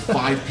another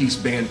 5-piece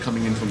band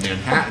coming in from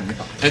Manhattan,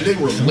 and they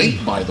were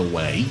late, by the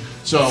way.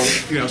 So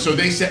so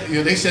they said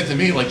to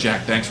me like,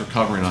 "Jack, thanks for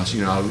covering us."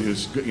 It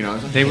was good. I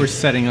was like, They were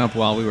setting up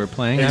while we were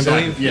playing, exactly,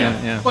 I believe.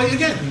 yeah. But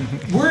again,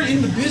 we're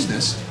in the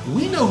business.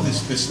 We know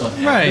this stuff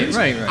happens.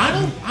 Right.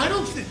 I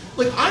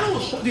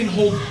didn't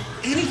hold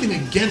anything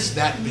against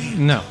that band.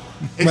 No.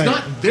 It's Right.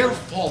 not their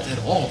fault at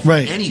all for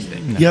Right.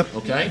 anything. Yep.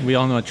 Okay. We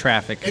all know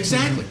traffic.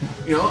 Exactly.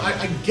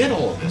 I get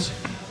all of this.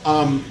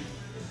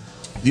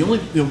 The only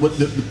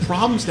the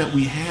problems that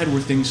we had were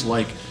things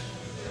like,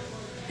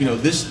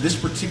 this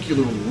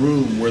particular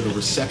room where the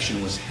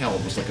reception was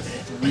held was like a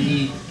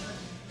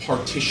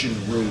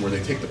 3-partition room where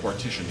they take the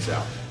partitions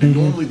out, and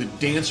normally the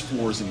dance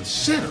floor is in the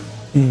center.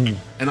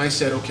 And I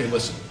said, okay,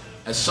 listen,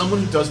 as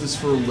someone who does this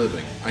for a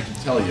living, I can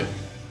tell you,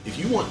 if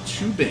you want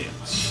 2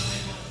 bands,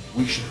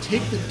 we should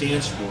take the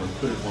dance floor and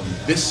put it on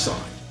this side.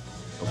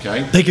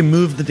 Okay? They can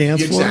move the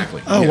dance floor?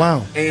 Exactly. Oh, yeah.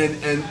 wow.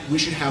 And we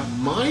should have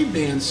my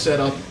band set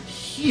up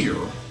here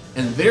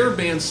and their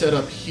band set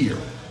up here.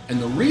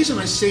 And the reason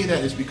I say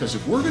that is because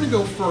if we're going to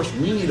go first,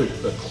 we need a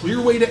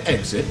clear way to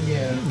exit.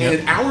 Yeah.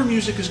 And our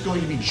music is going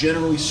to be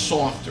generally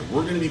softer.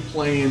 We're going to be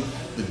playing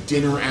the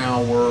dinner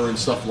hour and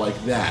stuff like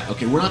that.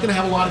 Okay, we're not going to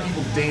have a lot of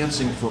people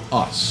dancing for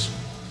us.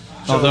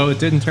 So, Although it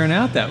didn't turn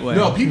out that way.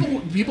 no,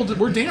 people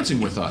were dancing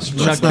with us.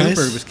 Chuck nice.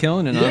 Cooper was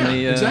killing it Yeah, on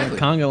the exactly.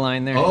 conga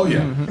line there. Oh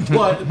yeah,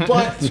 but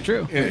It's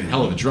true. Yeah,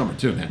 hell of a drummer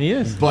too, man. He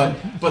is. But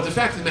the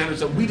fact of the matter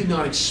is that we did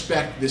not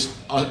expect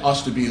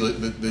us to be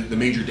the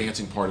major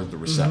dancing part of the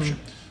reception.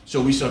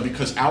 So we said,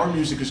 because our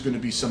music is going to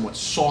be somewhat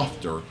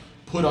softer,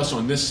 put us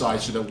on this side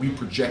so that we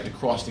project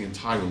across the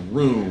entire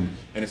room,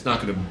 and it's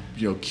not going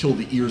to kill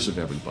the ears of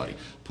everybody.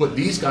 Put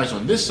these guys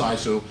on this side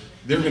so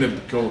they're going to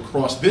go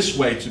across this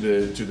way to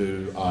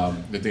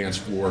the dance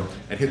floor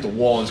and hit the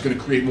wall, and it's going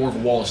to create more of a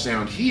wall of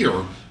sound here.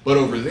 But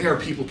over there,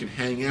 people can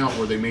hang out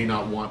where they may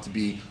not want to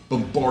be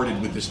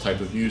bombarded with this type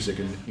of music.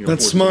 And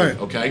That's smart.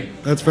 Okay.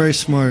 That's very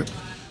smart.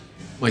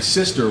 My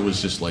sister was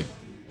just like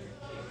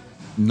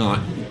not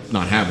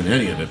having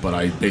any of it, but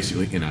I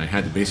basically, I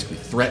had to basically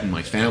threaten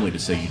my family to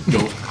say, "You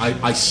don't."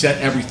 I set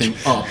everything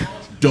up.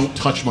 Don't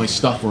touch my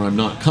stuff, or I'm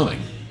not coming.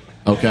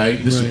 Okay,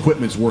 this Right.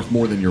 equipment's worth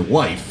more than your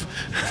wife.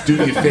 Do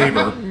me a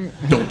favor.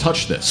 Don't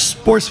touch this.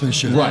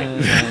 Sportsmanship. Right.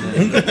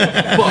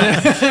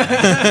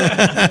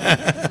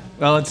 But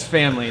Well, it's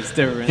family. It's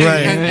different.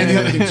 Right. and the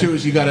other thing too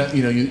is you gotta,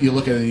 you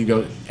look at it and you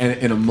go, and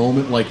in a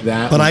moment like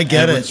that, But when I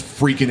get everyone's it.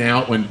 freaking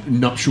out when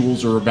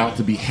nuptials are about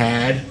to be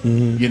had.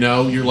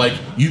 You're like,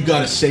 you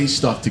got to say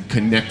stuff to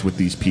connect with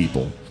these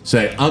people.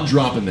 Say, I'm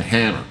dropping the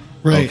hammer.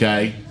 Right.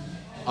 Okay.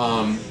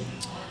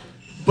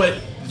 But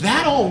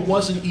that all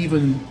wasn't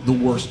even the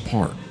worst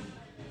part.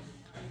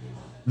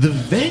 The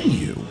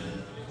venue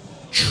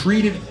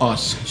treated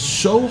us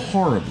so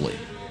horribly,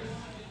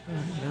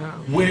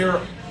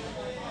 where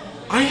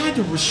I had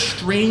to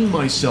restrain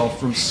myself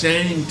from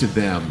saying to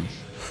them,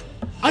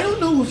 "I don't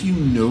know if you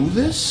know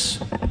this,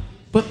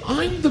 but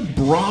I'm the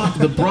bride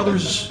of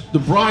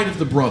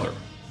the brother.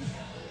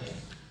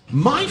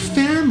 My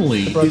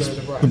family is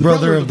The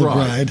brother of the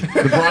bride.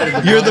 The bride of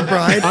the bride. You're the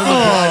bride? I'm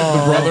the bride of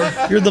the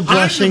brother. You're the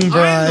blushing I'm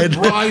bride. the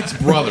bride's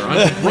brother.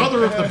 I'm the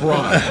brother of the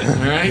bride. All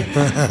right?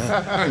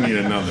 I need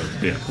another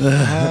beer.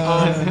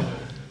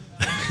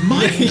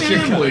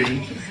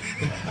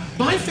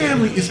 My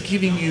family is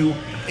giving you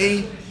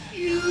a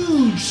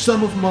huge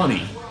sum of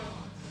money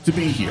to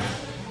be here.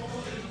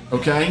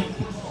 Okay?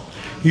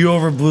 You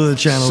overblew the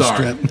channel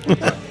Sorry.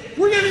 strip.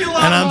 We're giving you a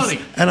lot of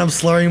money. And I'm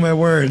slurring my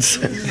words.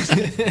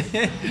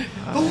 The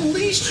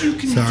least you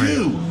can Sorry.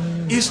 do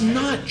is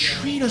not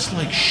treat us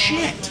like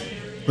shit.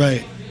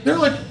 Right. They're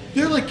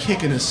like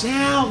kicking us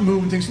out,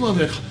 moving things along,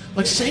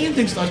 like saying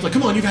things to us like,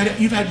 "Come on, you've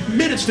had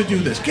minutes to do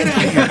this. Get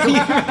out of here."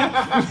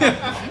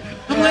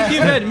 I'm like,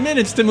 you've had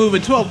minutes to move a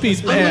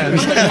 12-piece band.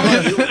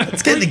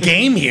 Let's get in the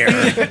game here.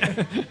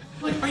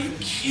 Like, are you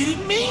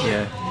kidding me?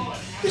 Yeah.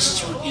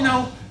 This is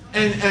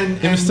and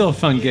It was still a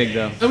fun gig,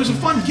 though. it was a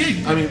fun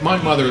gig. I mean, my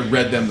mother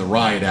read them the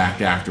riot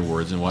act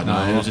afterwards and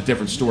whatnot. Oh. It was a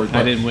different story. I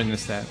But, didn't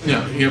witness that.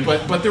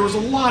 but there was a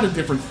lot of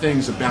different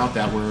things about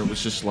that where it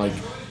was just like,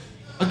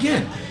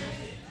 again,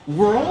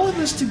 we're all in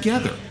this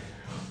together.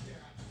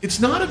 it's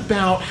not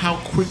about how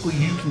quickly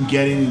you can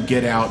get in and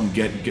get out and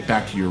get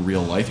back to your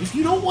real life. If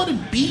you don't want to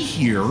be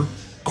here,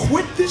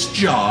 quit this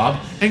job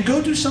and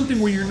go do something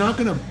where you're not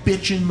going to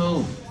bitch and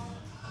moan.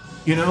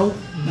 You know,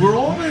 we're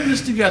all in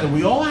this together.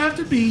 We all have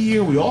to be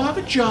here. We all have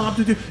a job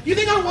to do. You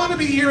think I want to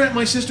be here at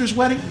my sister's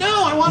wedding?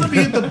 No, I want to be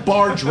at the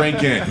bar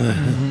drinking.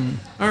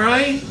 All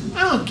right?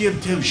 I don't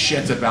give two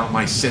shits about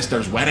my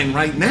sister's wedding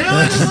right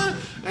now.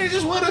 I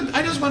just want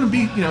to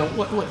be, you know,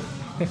 what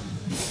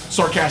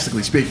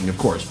sarcastically speaking, of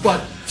course.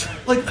 But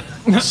like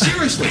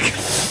seriously,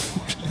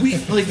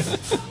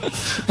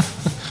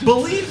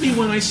 believe me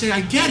when I say I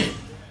get it.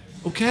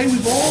 Okay?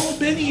 We've all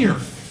been here.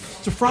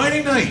 It's a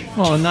Friday night.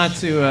 Well, not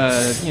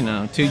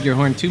to toot your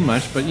horn too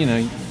much, but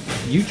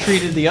you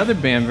treated the other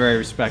band very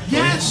respectfully.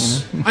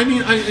 Yes. I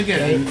mean, I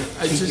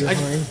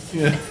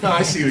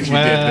see what you did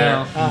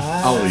there.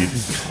 I'll leave.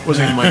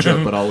 Wasn't even my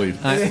joke, but I'll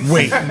leave.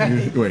 Wait.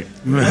 But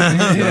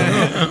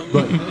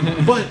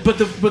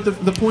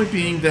the point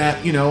being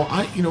that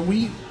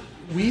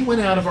we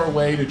went out of our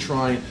way to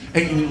try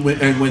and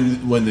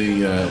when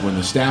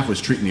the staff was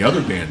treating the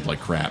other band like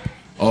crap.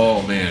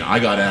 Oh man, I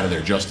got out of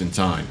there just in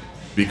time.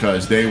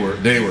 Because they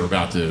were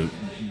about to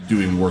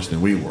do even worse than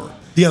we were.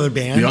 The other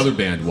band? The other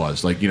band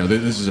was. Like,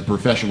 this is a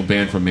professional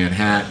band from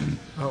Manhattan.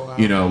 Oh, wow.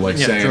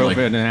 Saying drove it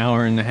an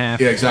hour and a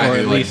half. Yeah, exactly.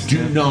 Or at least,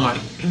 do not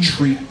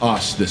treat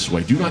us this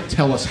way. Do not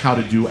tell us how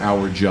to do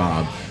our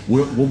job.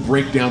 We'll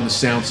break down the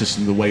sound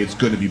system the way it's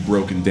going to be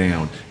broken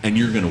down, and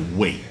you're going to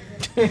wait.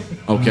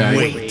 Okay?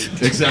 Wait.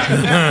 Exactly.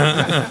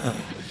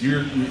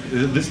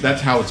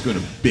 That's how it's going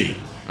to be.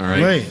 All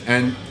right? Right.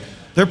 And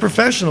they're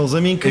professionals.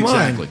 I mean, come on.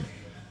 Exactly.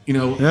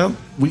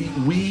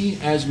 We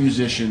as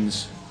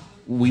musicians,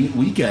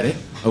 we get it,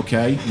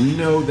 okay? We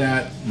know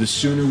that the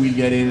sooner we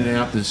get in and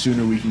out, the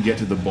sooner we can get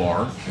to the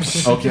bar,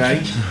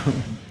 okay?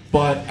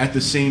 But at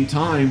the same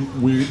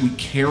time, we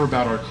care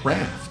about our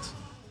craft,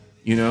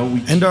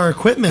 and our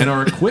equipment. We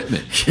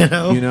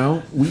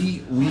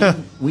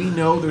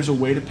know there's a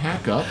way to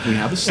pack up. We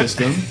have a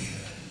system,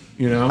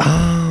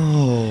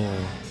 Oh.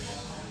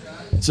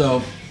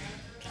 So,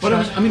 but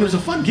it was a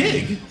fun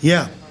gig.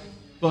 Yeah.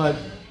 But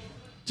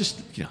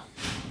just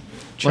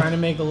trying to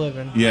make a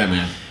living. Yeah,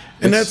 man.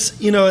 And that's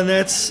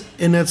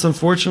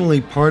unfortunately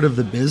part of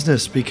the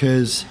business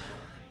because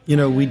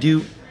we've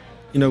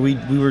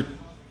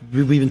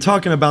been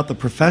talking about the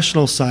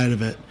professional side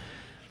of it,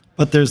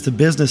 but there's the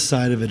business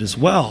side of it as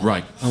well.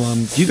 Right.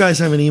 Do you guys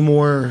have any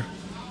more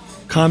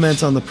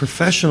comments on the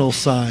professional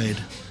side,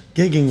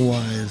 gigging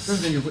wise?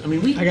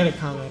 I got a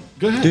comment.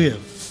 Go ahead. Do you?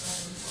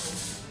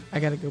 I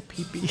gotta go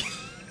pee-pee.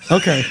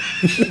 Okay.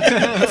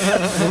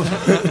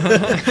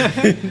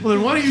 Well,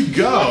 then why don't you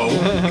go?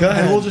 Go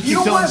ahead. And we'll just keep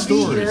telling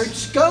stories. Here,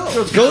 just go.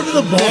 Go to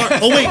the bar.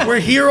 Oh wait, we're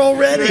here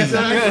already.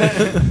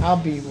 Exactly. I'll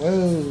be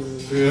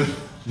Yeah.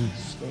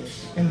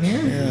 in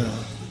here. Yeah.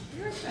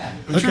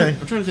 I'm trying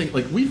to think.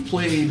 Like we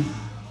played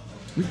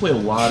a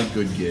lot of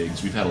good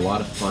gigs. We've had a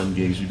lot of fun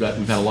gigs. We've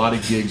had a lot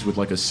of gigs with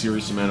like a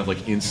serious amount of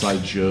like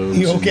inside jokes.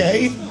 You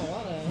okay?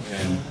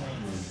 And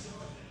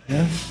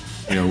Yeah.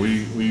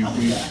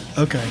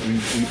 Okay.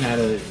 We've had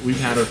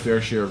our fair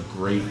share of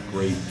great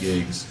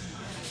gigs.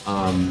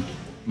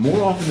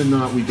 More often than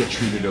not, we get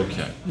treated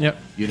okay. Yep.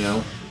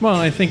 Well,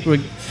 I think what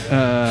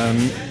a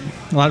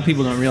lot of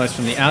people don't realize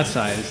from the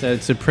outside is that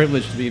it's a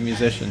privilege to be a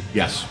musician.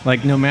 Yes.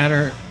 Like no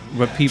matter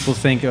what people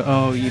think,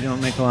 oh, you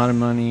don't make a lot of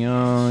money,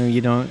 oh,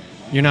 you're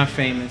not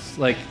famous.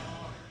 Like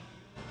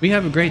we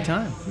have a great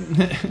time.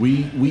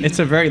 It's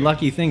a very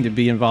lucky thing to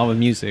be involved with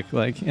music,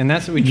 and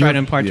that's what we try to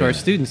impart to our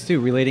students too,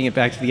 relating it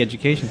back to the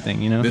education thing.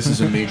 This is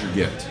a major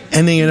gift.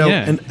 And then,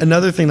 and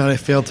another thing that I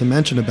failed to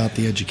mention about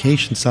the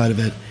education side of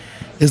it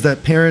is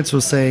that parents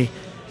will say,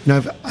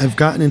 I've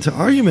gotten into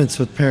arguments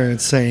with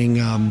parents saying,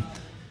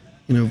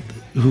 who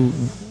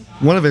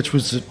one of which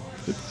was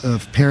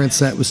parents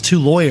that was two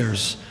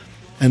lawyers,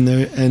 and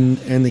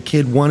the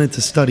kid wanted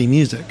to study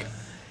music,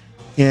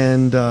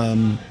 and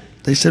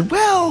they said,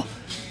 well,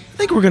 I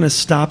think we're going to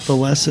stop the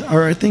lesson,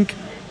 or I think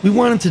we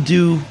wanted to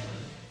do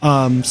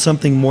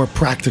something more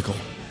practical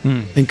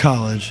in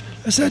college.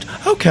 I said,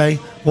 okay,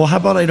 well, how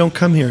about I don't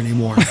come here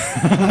anymore?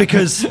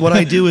 Because what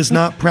I do is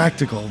not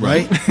practical,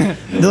 right?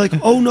 They're like,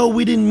 oh, no,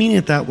 we didn't mean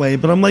it that way.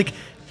 But I'm like,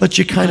 but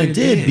you kind of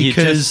did because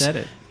you just said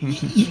it.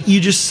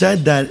 You just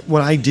said that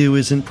what I do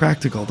isn't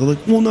practical. They're like,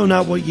 well, no,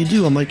 not what you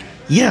do. I'm like,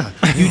 yeah,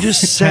 you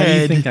just said. How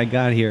do you think I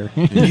got here?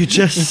 You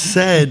just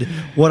said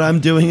what I'm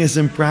doing is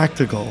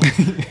impractical.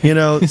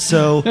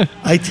 So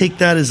I take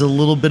that as a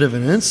little bit of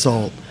an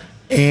insult.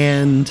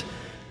 And,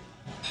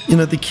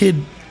 the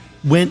kid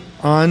went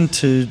on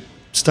to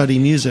study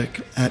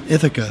music at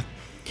Ithaca,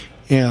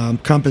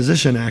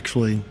 composition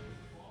actually,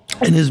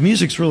 and his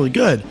music's really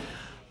good.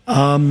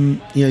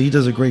 He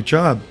does a great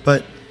job,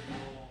 but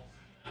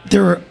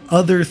there are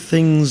other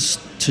things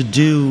to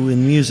do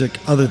in music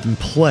other than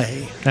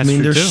play. That's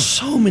true there's too.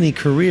 So many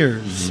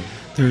careers.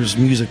 There's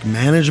music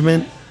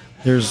management,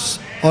 there's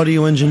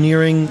audio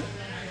engineering,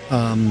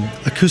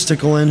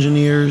 acoustical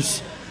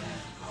engineers,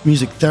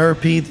 music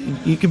therapy.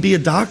 You could be a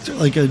doctor,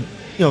 like a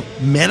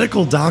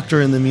medical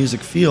doctor in the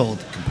music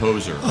field,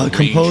 Composer,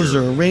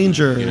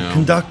 arranger,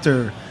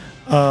 conductor,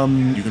 you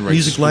can write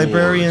music scores,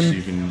 librarian.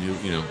 You can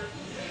do,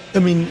 I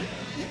mean,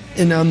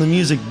 and on the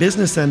music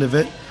business end of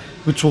it,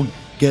 which we'll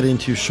get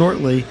into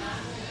shortly,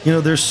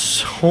 there's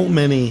so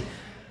many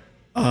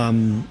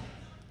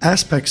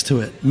aspects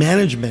to it.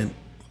 Management,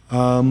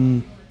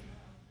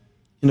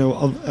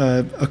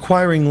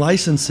 acquiring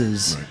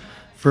licenses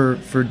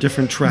for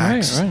different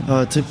tracks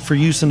for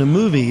use in a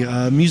movie.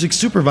 Music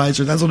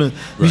supervisor, that's what a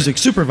music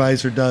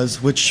supervisor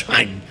does, which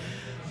I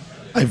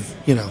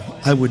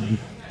would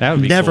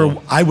never,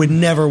 cool. I would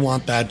never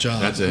want that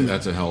job. That's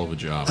a hell of a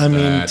job. I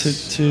mean,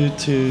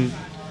 to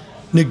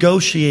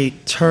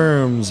negotiate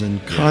terms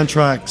and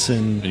contracts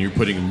and you're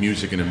putting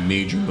music in a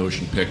major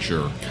motion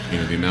picture.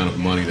 The amount of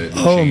money that.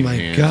 Oh my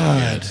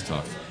God! Yeah, it's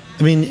tough.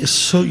 I mean,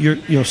 so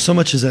so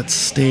much is at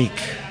stake.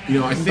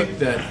 I think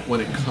that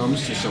when it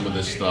comes to some of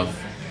this stuff,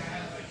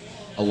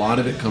 a lot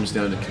of it comes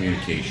down to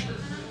communication.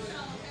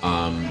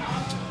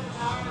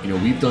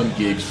 We've done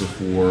gigs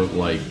before,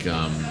 like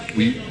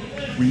we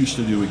used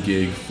to do a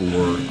gig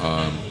for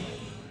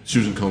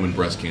Susan Komen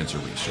breast cancer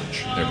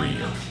research every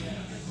year,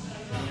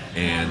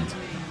 and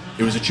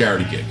it was a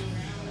charity gig.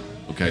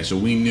 Okay, so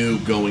we knew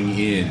going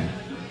in,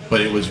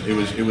 but it was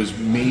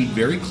made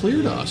very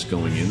clear to us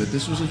going in that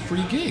this was a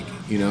free gig.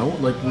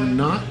 Like we're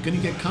not going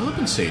to get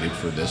compensated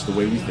for this the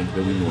way we think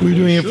that we normally should. We're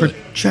doing it for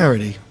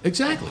charity.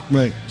 Exactly.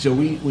 Right. So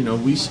we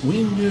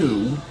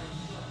knew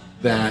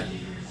that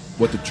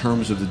what the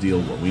terms of the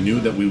deal were. We knew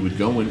that we would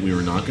go in. We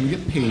were not going to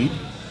get paid.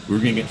 We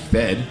were going to get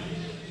fed.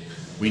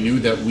 We knew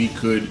that we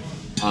could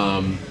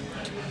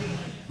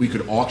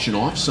auction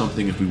off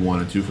something if we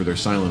wanted to for their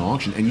silent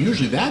auction, and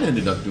usually that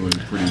ended up doing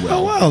pretty well.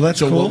 Oh wow, that's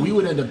so cool. So what we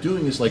would end up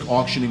doing is like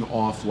auctioning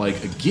off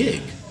like a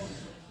gig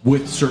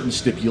with certain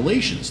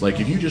stipulations. Like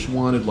if you just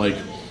wanted like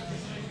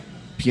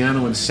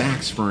piano and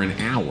sax for an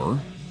hour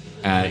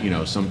at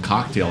some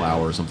cocktail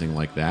hour or something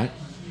like that,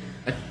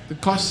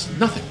 it costs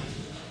nothing.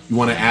 You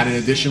want to add an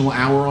additional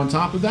hour on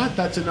top of that?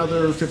 That's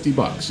another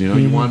 $50.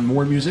 You want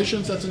more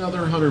musicians? That's another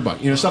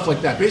 $100. Stuff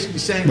like that. Basically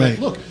saying, like,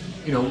 look,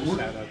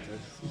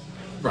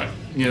 right.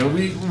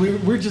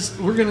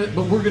 We're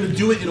gonna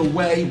do it in a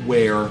way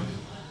where,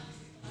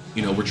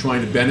 we're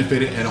trying to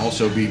benefit it and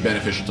also be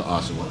beneficial to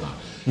us and whatnot.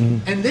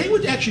 Mm-hmm. And they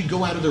would actually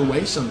go out of their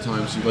way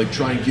sometimes to like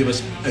try and give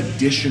us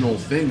additional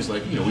things.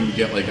 Like we would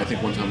get like I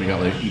think one time we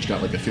got each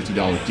got like a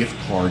 $50 gift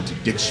card to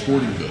Dick's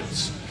Sporting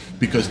Goods,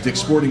 because Dick's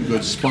Sporting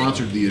Goods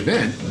sponsored the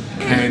event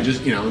and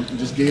just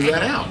gave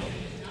that out.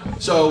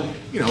 So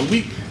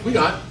we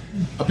got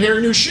a pair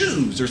of new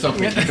shoes or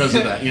something because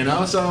of that.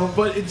 So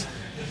but it's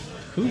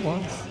who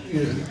wants.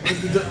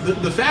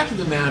 The fact of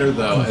the matter,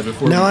 though,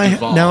 before now we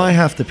devolve, now I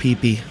have to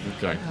pee.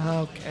 Okay.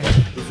 Okay.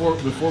 Before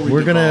we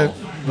we're devolve,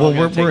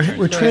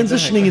 we're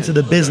transitioning into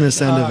the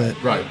business end of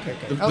it. right.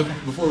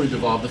 Before we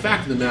devolve, the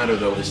fact of the matter,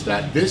 though, is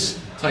that this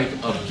type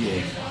of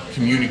gig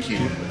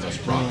communicated with us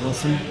properly,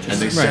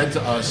 and they said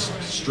to us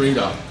straight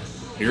up,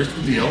 "Here's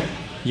the deal."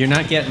 You're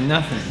not getting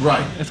nothing.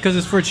 Right. That's because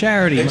it's for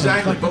charity.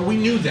 Exactly. But we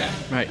knew that.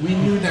 Right. We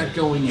knew that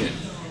going in.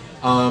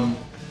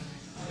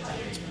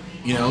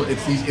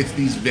 It's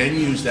these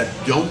venues that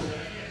don't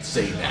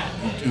say that,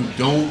 who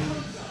don't,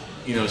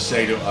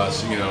 say to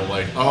us,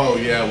 like, oh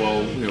yeah,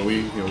 well,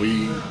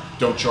 we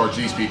don't charge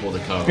these people to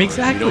cover.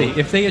 Exactly.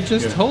 If they had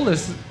just told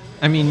us,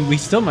 I mean, we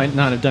still might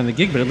not have done the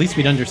gig, but at least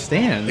we'd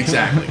understand.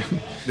 Exactly.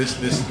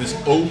 This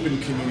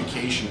open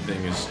communication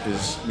thing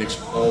is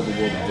makes all the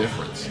world of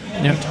difference.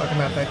 Yep. Talking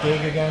about that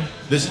gig again.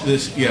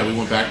 We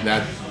went back to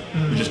that.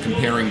 We're just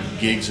comparing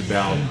gigs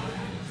about,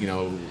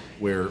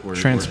 where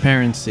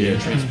transparency.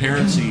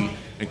 Transparency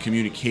and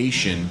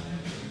communication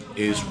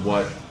is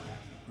what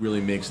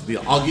really makes the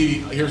deal. I'll give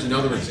you. Here's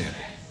another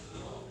example.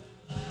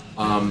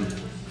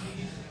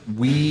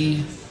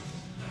 We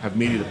have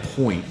made it a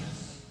point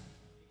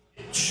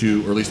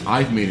to, or at least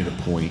I've made it a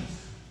point,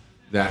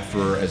 that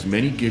for as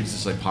many gigs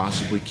as I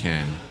possibly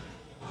can,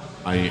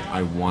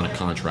 I want a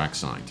contract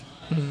signed.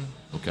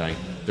 Mm-hmm. Okay?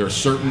 There are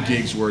certain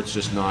gigs where it's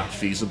just not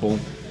feasible,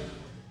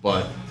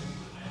 but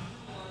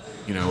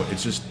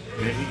it's just,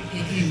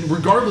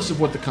 regardless of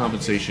what the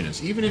compensation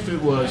is, even if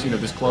it was,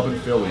 this club in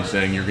Philly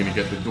saying you're going to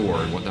get the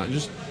door and whatnot,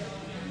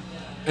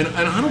 and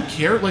I don't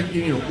care,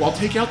 I'll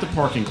take out the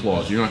parking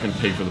clause. You're not going to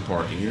pay for the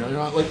parking.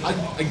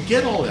 I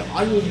get all that.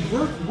 I will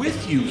work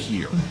with you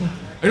here.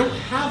 I don't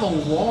have a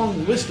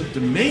long list of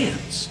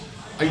demands.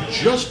 I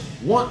just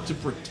want to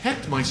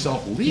protect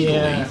myself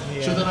legally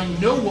so that I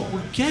know what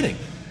we're getting.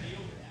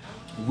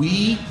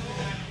 We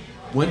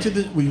went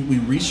to we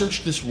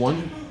researched this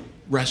one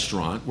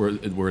restaurant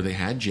where they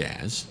had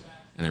jazz,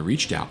 and I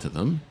reached out to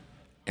them,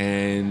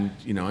 and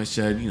I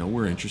said,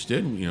 we're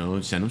interested,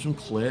 and send them some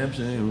clips,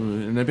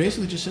 and I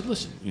basically just said,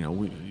 listen,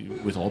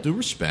 with all due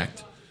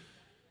respect,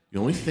 the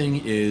only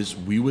thing is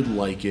we would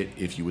like it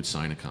if you would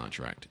sign a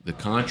contract. The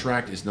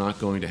contract is not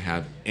going to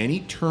have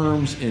any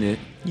terms in it.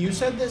 You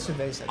said this, or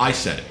they said I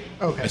said it.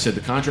 Okay. I said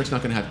the contract's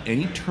not going to have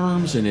any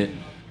terms in it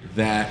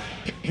that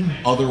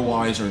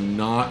otherwise are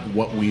not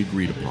what we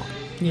agreed upon.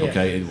 Yeah.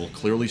 Okay, it will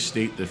clearly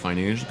state the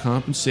financial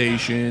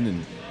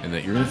compensation and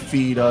that you're going to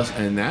feed us,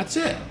 and that's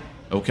it.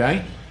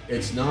 Okay,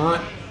 it's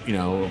not,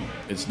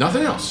 it's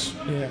nothing else.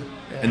 Yeah.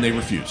 And they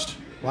refused.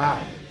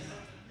 Wow.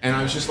 And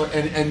I was just like,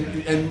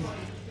 and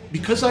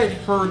because I had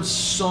heard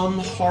some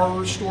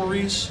horror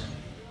stories,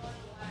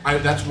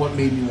 that's what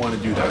made me want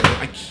to do that.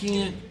 I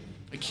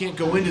can't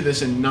go into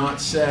this and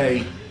not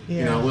say,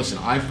 listen,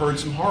 I've heard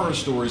some horror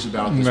stories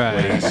about this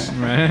place.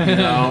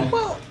 Right.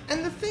 Well,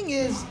 and the thing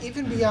is,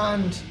 even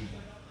beyond,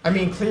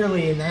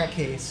 clearly in that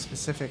case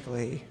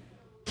specifically,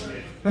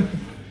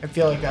 I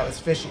feel like that was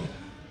fishy.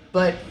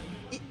 But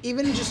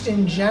even just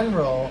in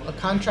general, a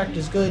contract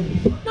is good,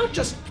 not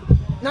just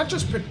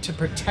to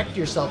protect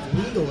yourself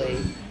legally,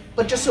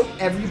 but just so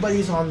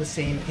everybody's on the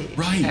same page.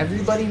 Right.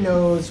 Everybody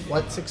knows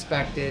what's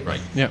expected.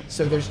 Right. Yeah.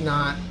 So there's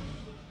not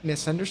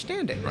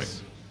misunderstandings.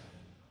 Right.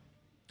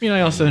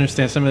 I also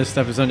understand some of this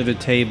stuff is under the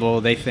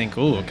table. They think,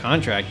 a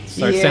contract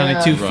starts Yeah.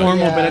 sounding too Right.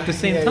 formal, Yeah. but at the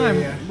same time,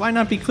 Yeah. why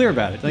not be clear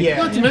about it? Like, Yeah.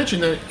 Not to mention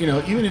that,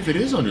 even if it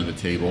is under the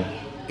table,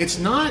 it's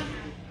not.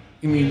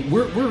 We're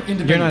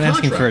independent. You're not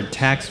asking for a contractors.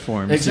 tax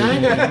form.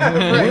 Exactly.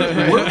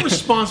 We're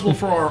responsible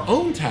for our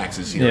own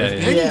taxes here. Yeah,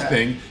 If yeah.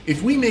 anything,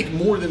 if we make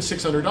more than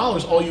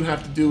 $600, all you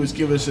have to do is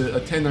give us a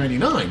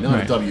 1099, not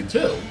Right. a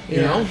W-2.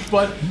 Yeah.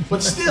 But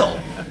still,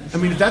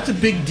 if that's a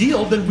big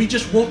deal, then we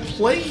just won't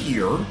play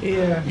here.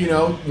 Yeah.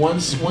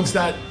 Once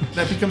that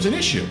becomes an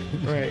issue.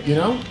 Right.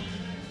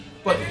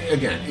 But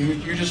again,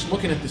 you're just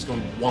looking at this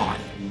going, why?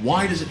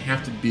 Why does it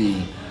have to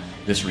be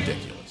this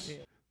ridiculous?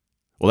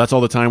 Well, that's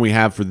all the time we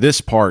have for this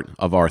part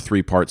of our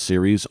 3-part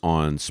series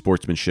on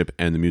sportsmanship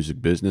and the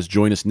music business.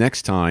 Join us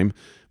next time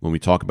when we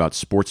talk about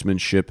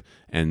sportsmanship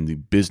and the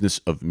business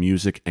of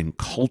music and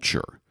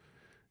culture. A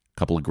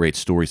couple of great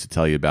stories to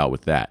tell you about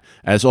with that.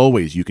 As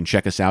always, you can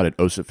check us out at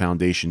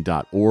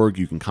osipfoundation.org.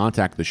 You can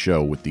contact the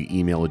show with the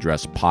email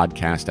address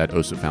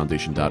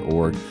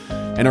podcast@osipfoundation.org.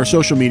 And our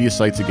social media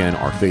sites, again,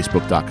 are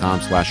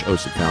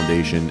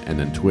facebook.com/osipfoundation, and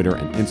then Twitter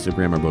and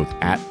Instagram are both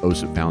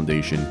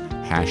 @osipfoundation,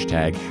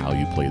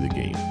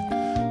 #HowYouPlayTheGame.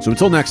 So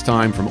until next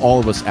time, from all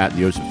of us at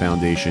the OSIP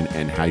Foundation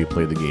and How You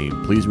Play the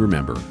Game, please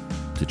remember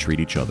to treat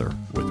each other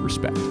with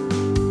respect.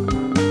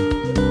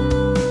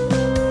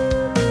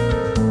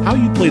 How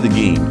You Play the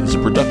Game is a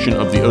production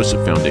of the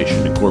OSIP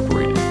Foundation,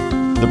 Incorporated.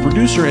 The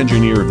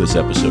producer-engineer of this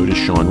episode is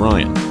Sean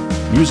Ryan.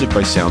 Music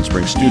by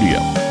Soundspring Studio.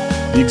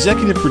 The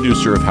executive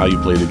producer of How You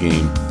Play the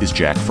Game is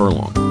Jack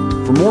Furlong.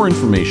 For more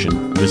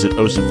information, visit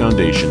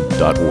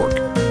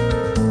osipfoundation.org.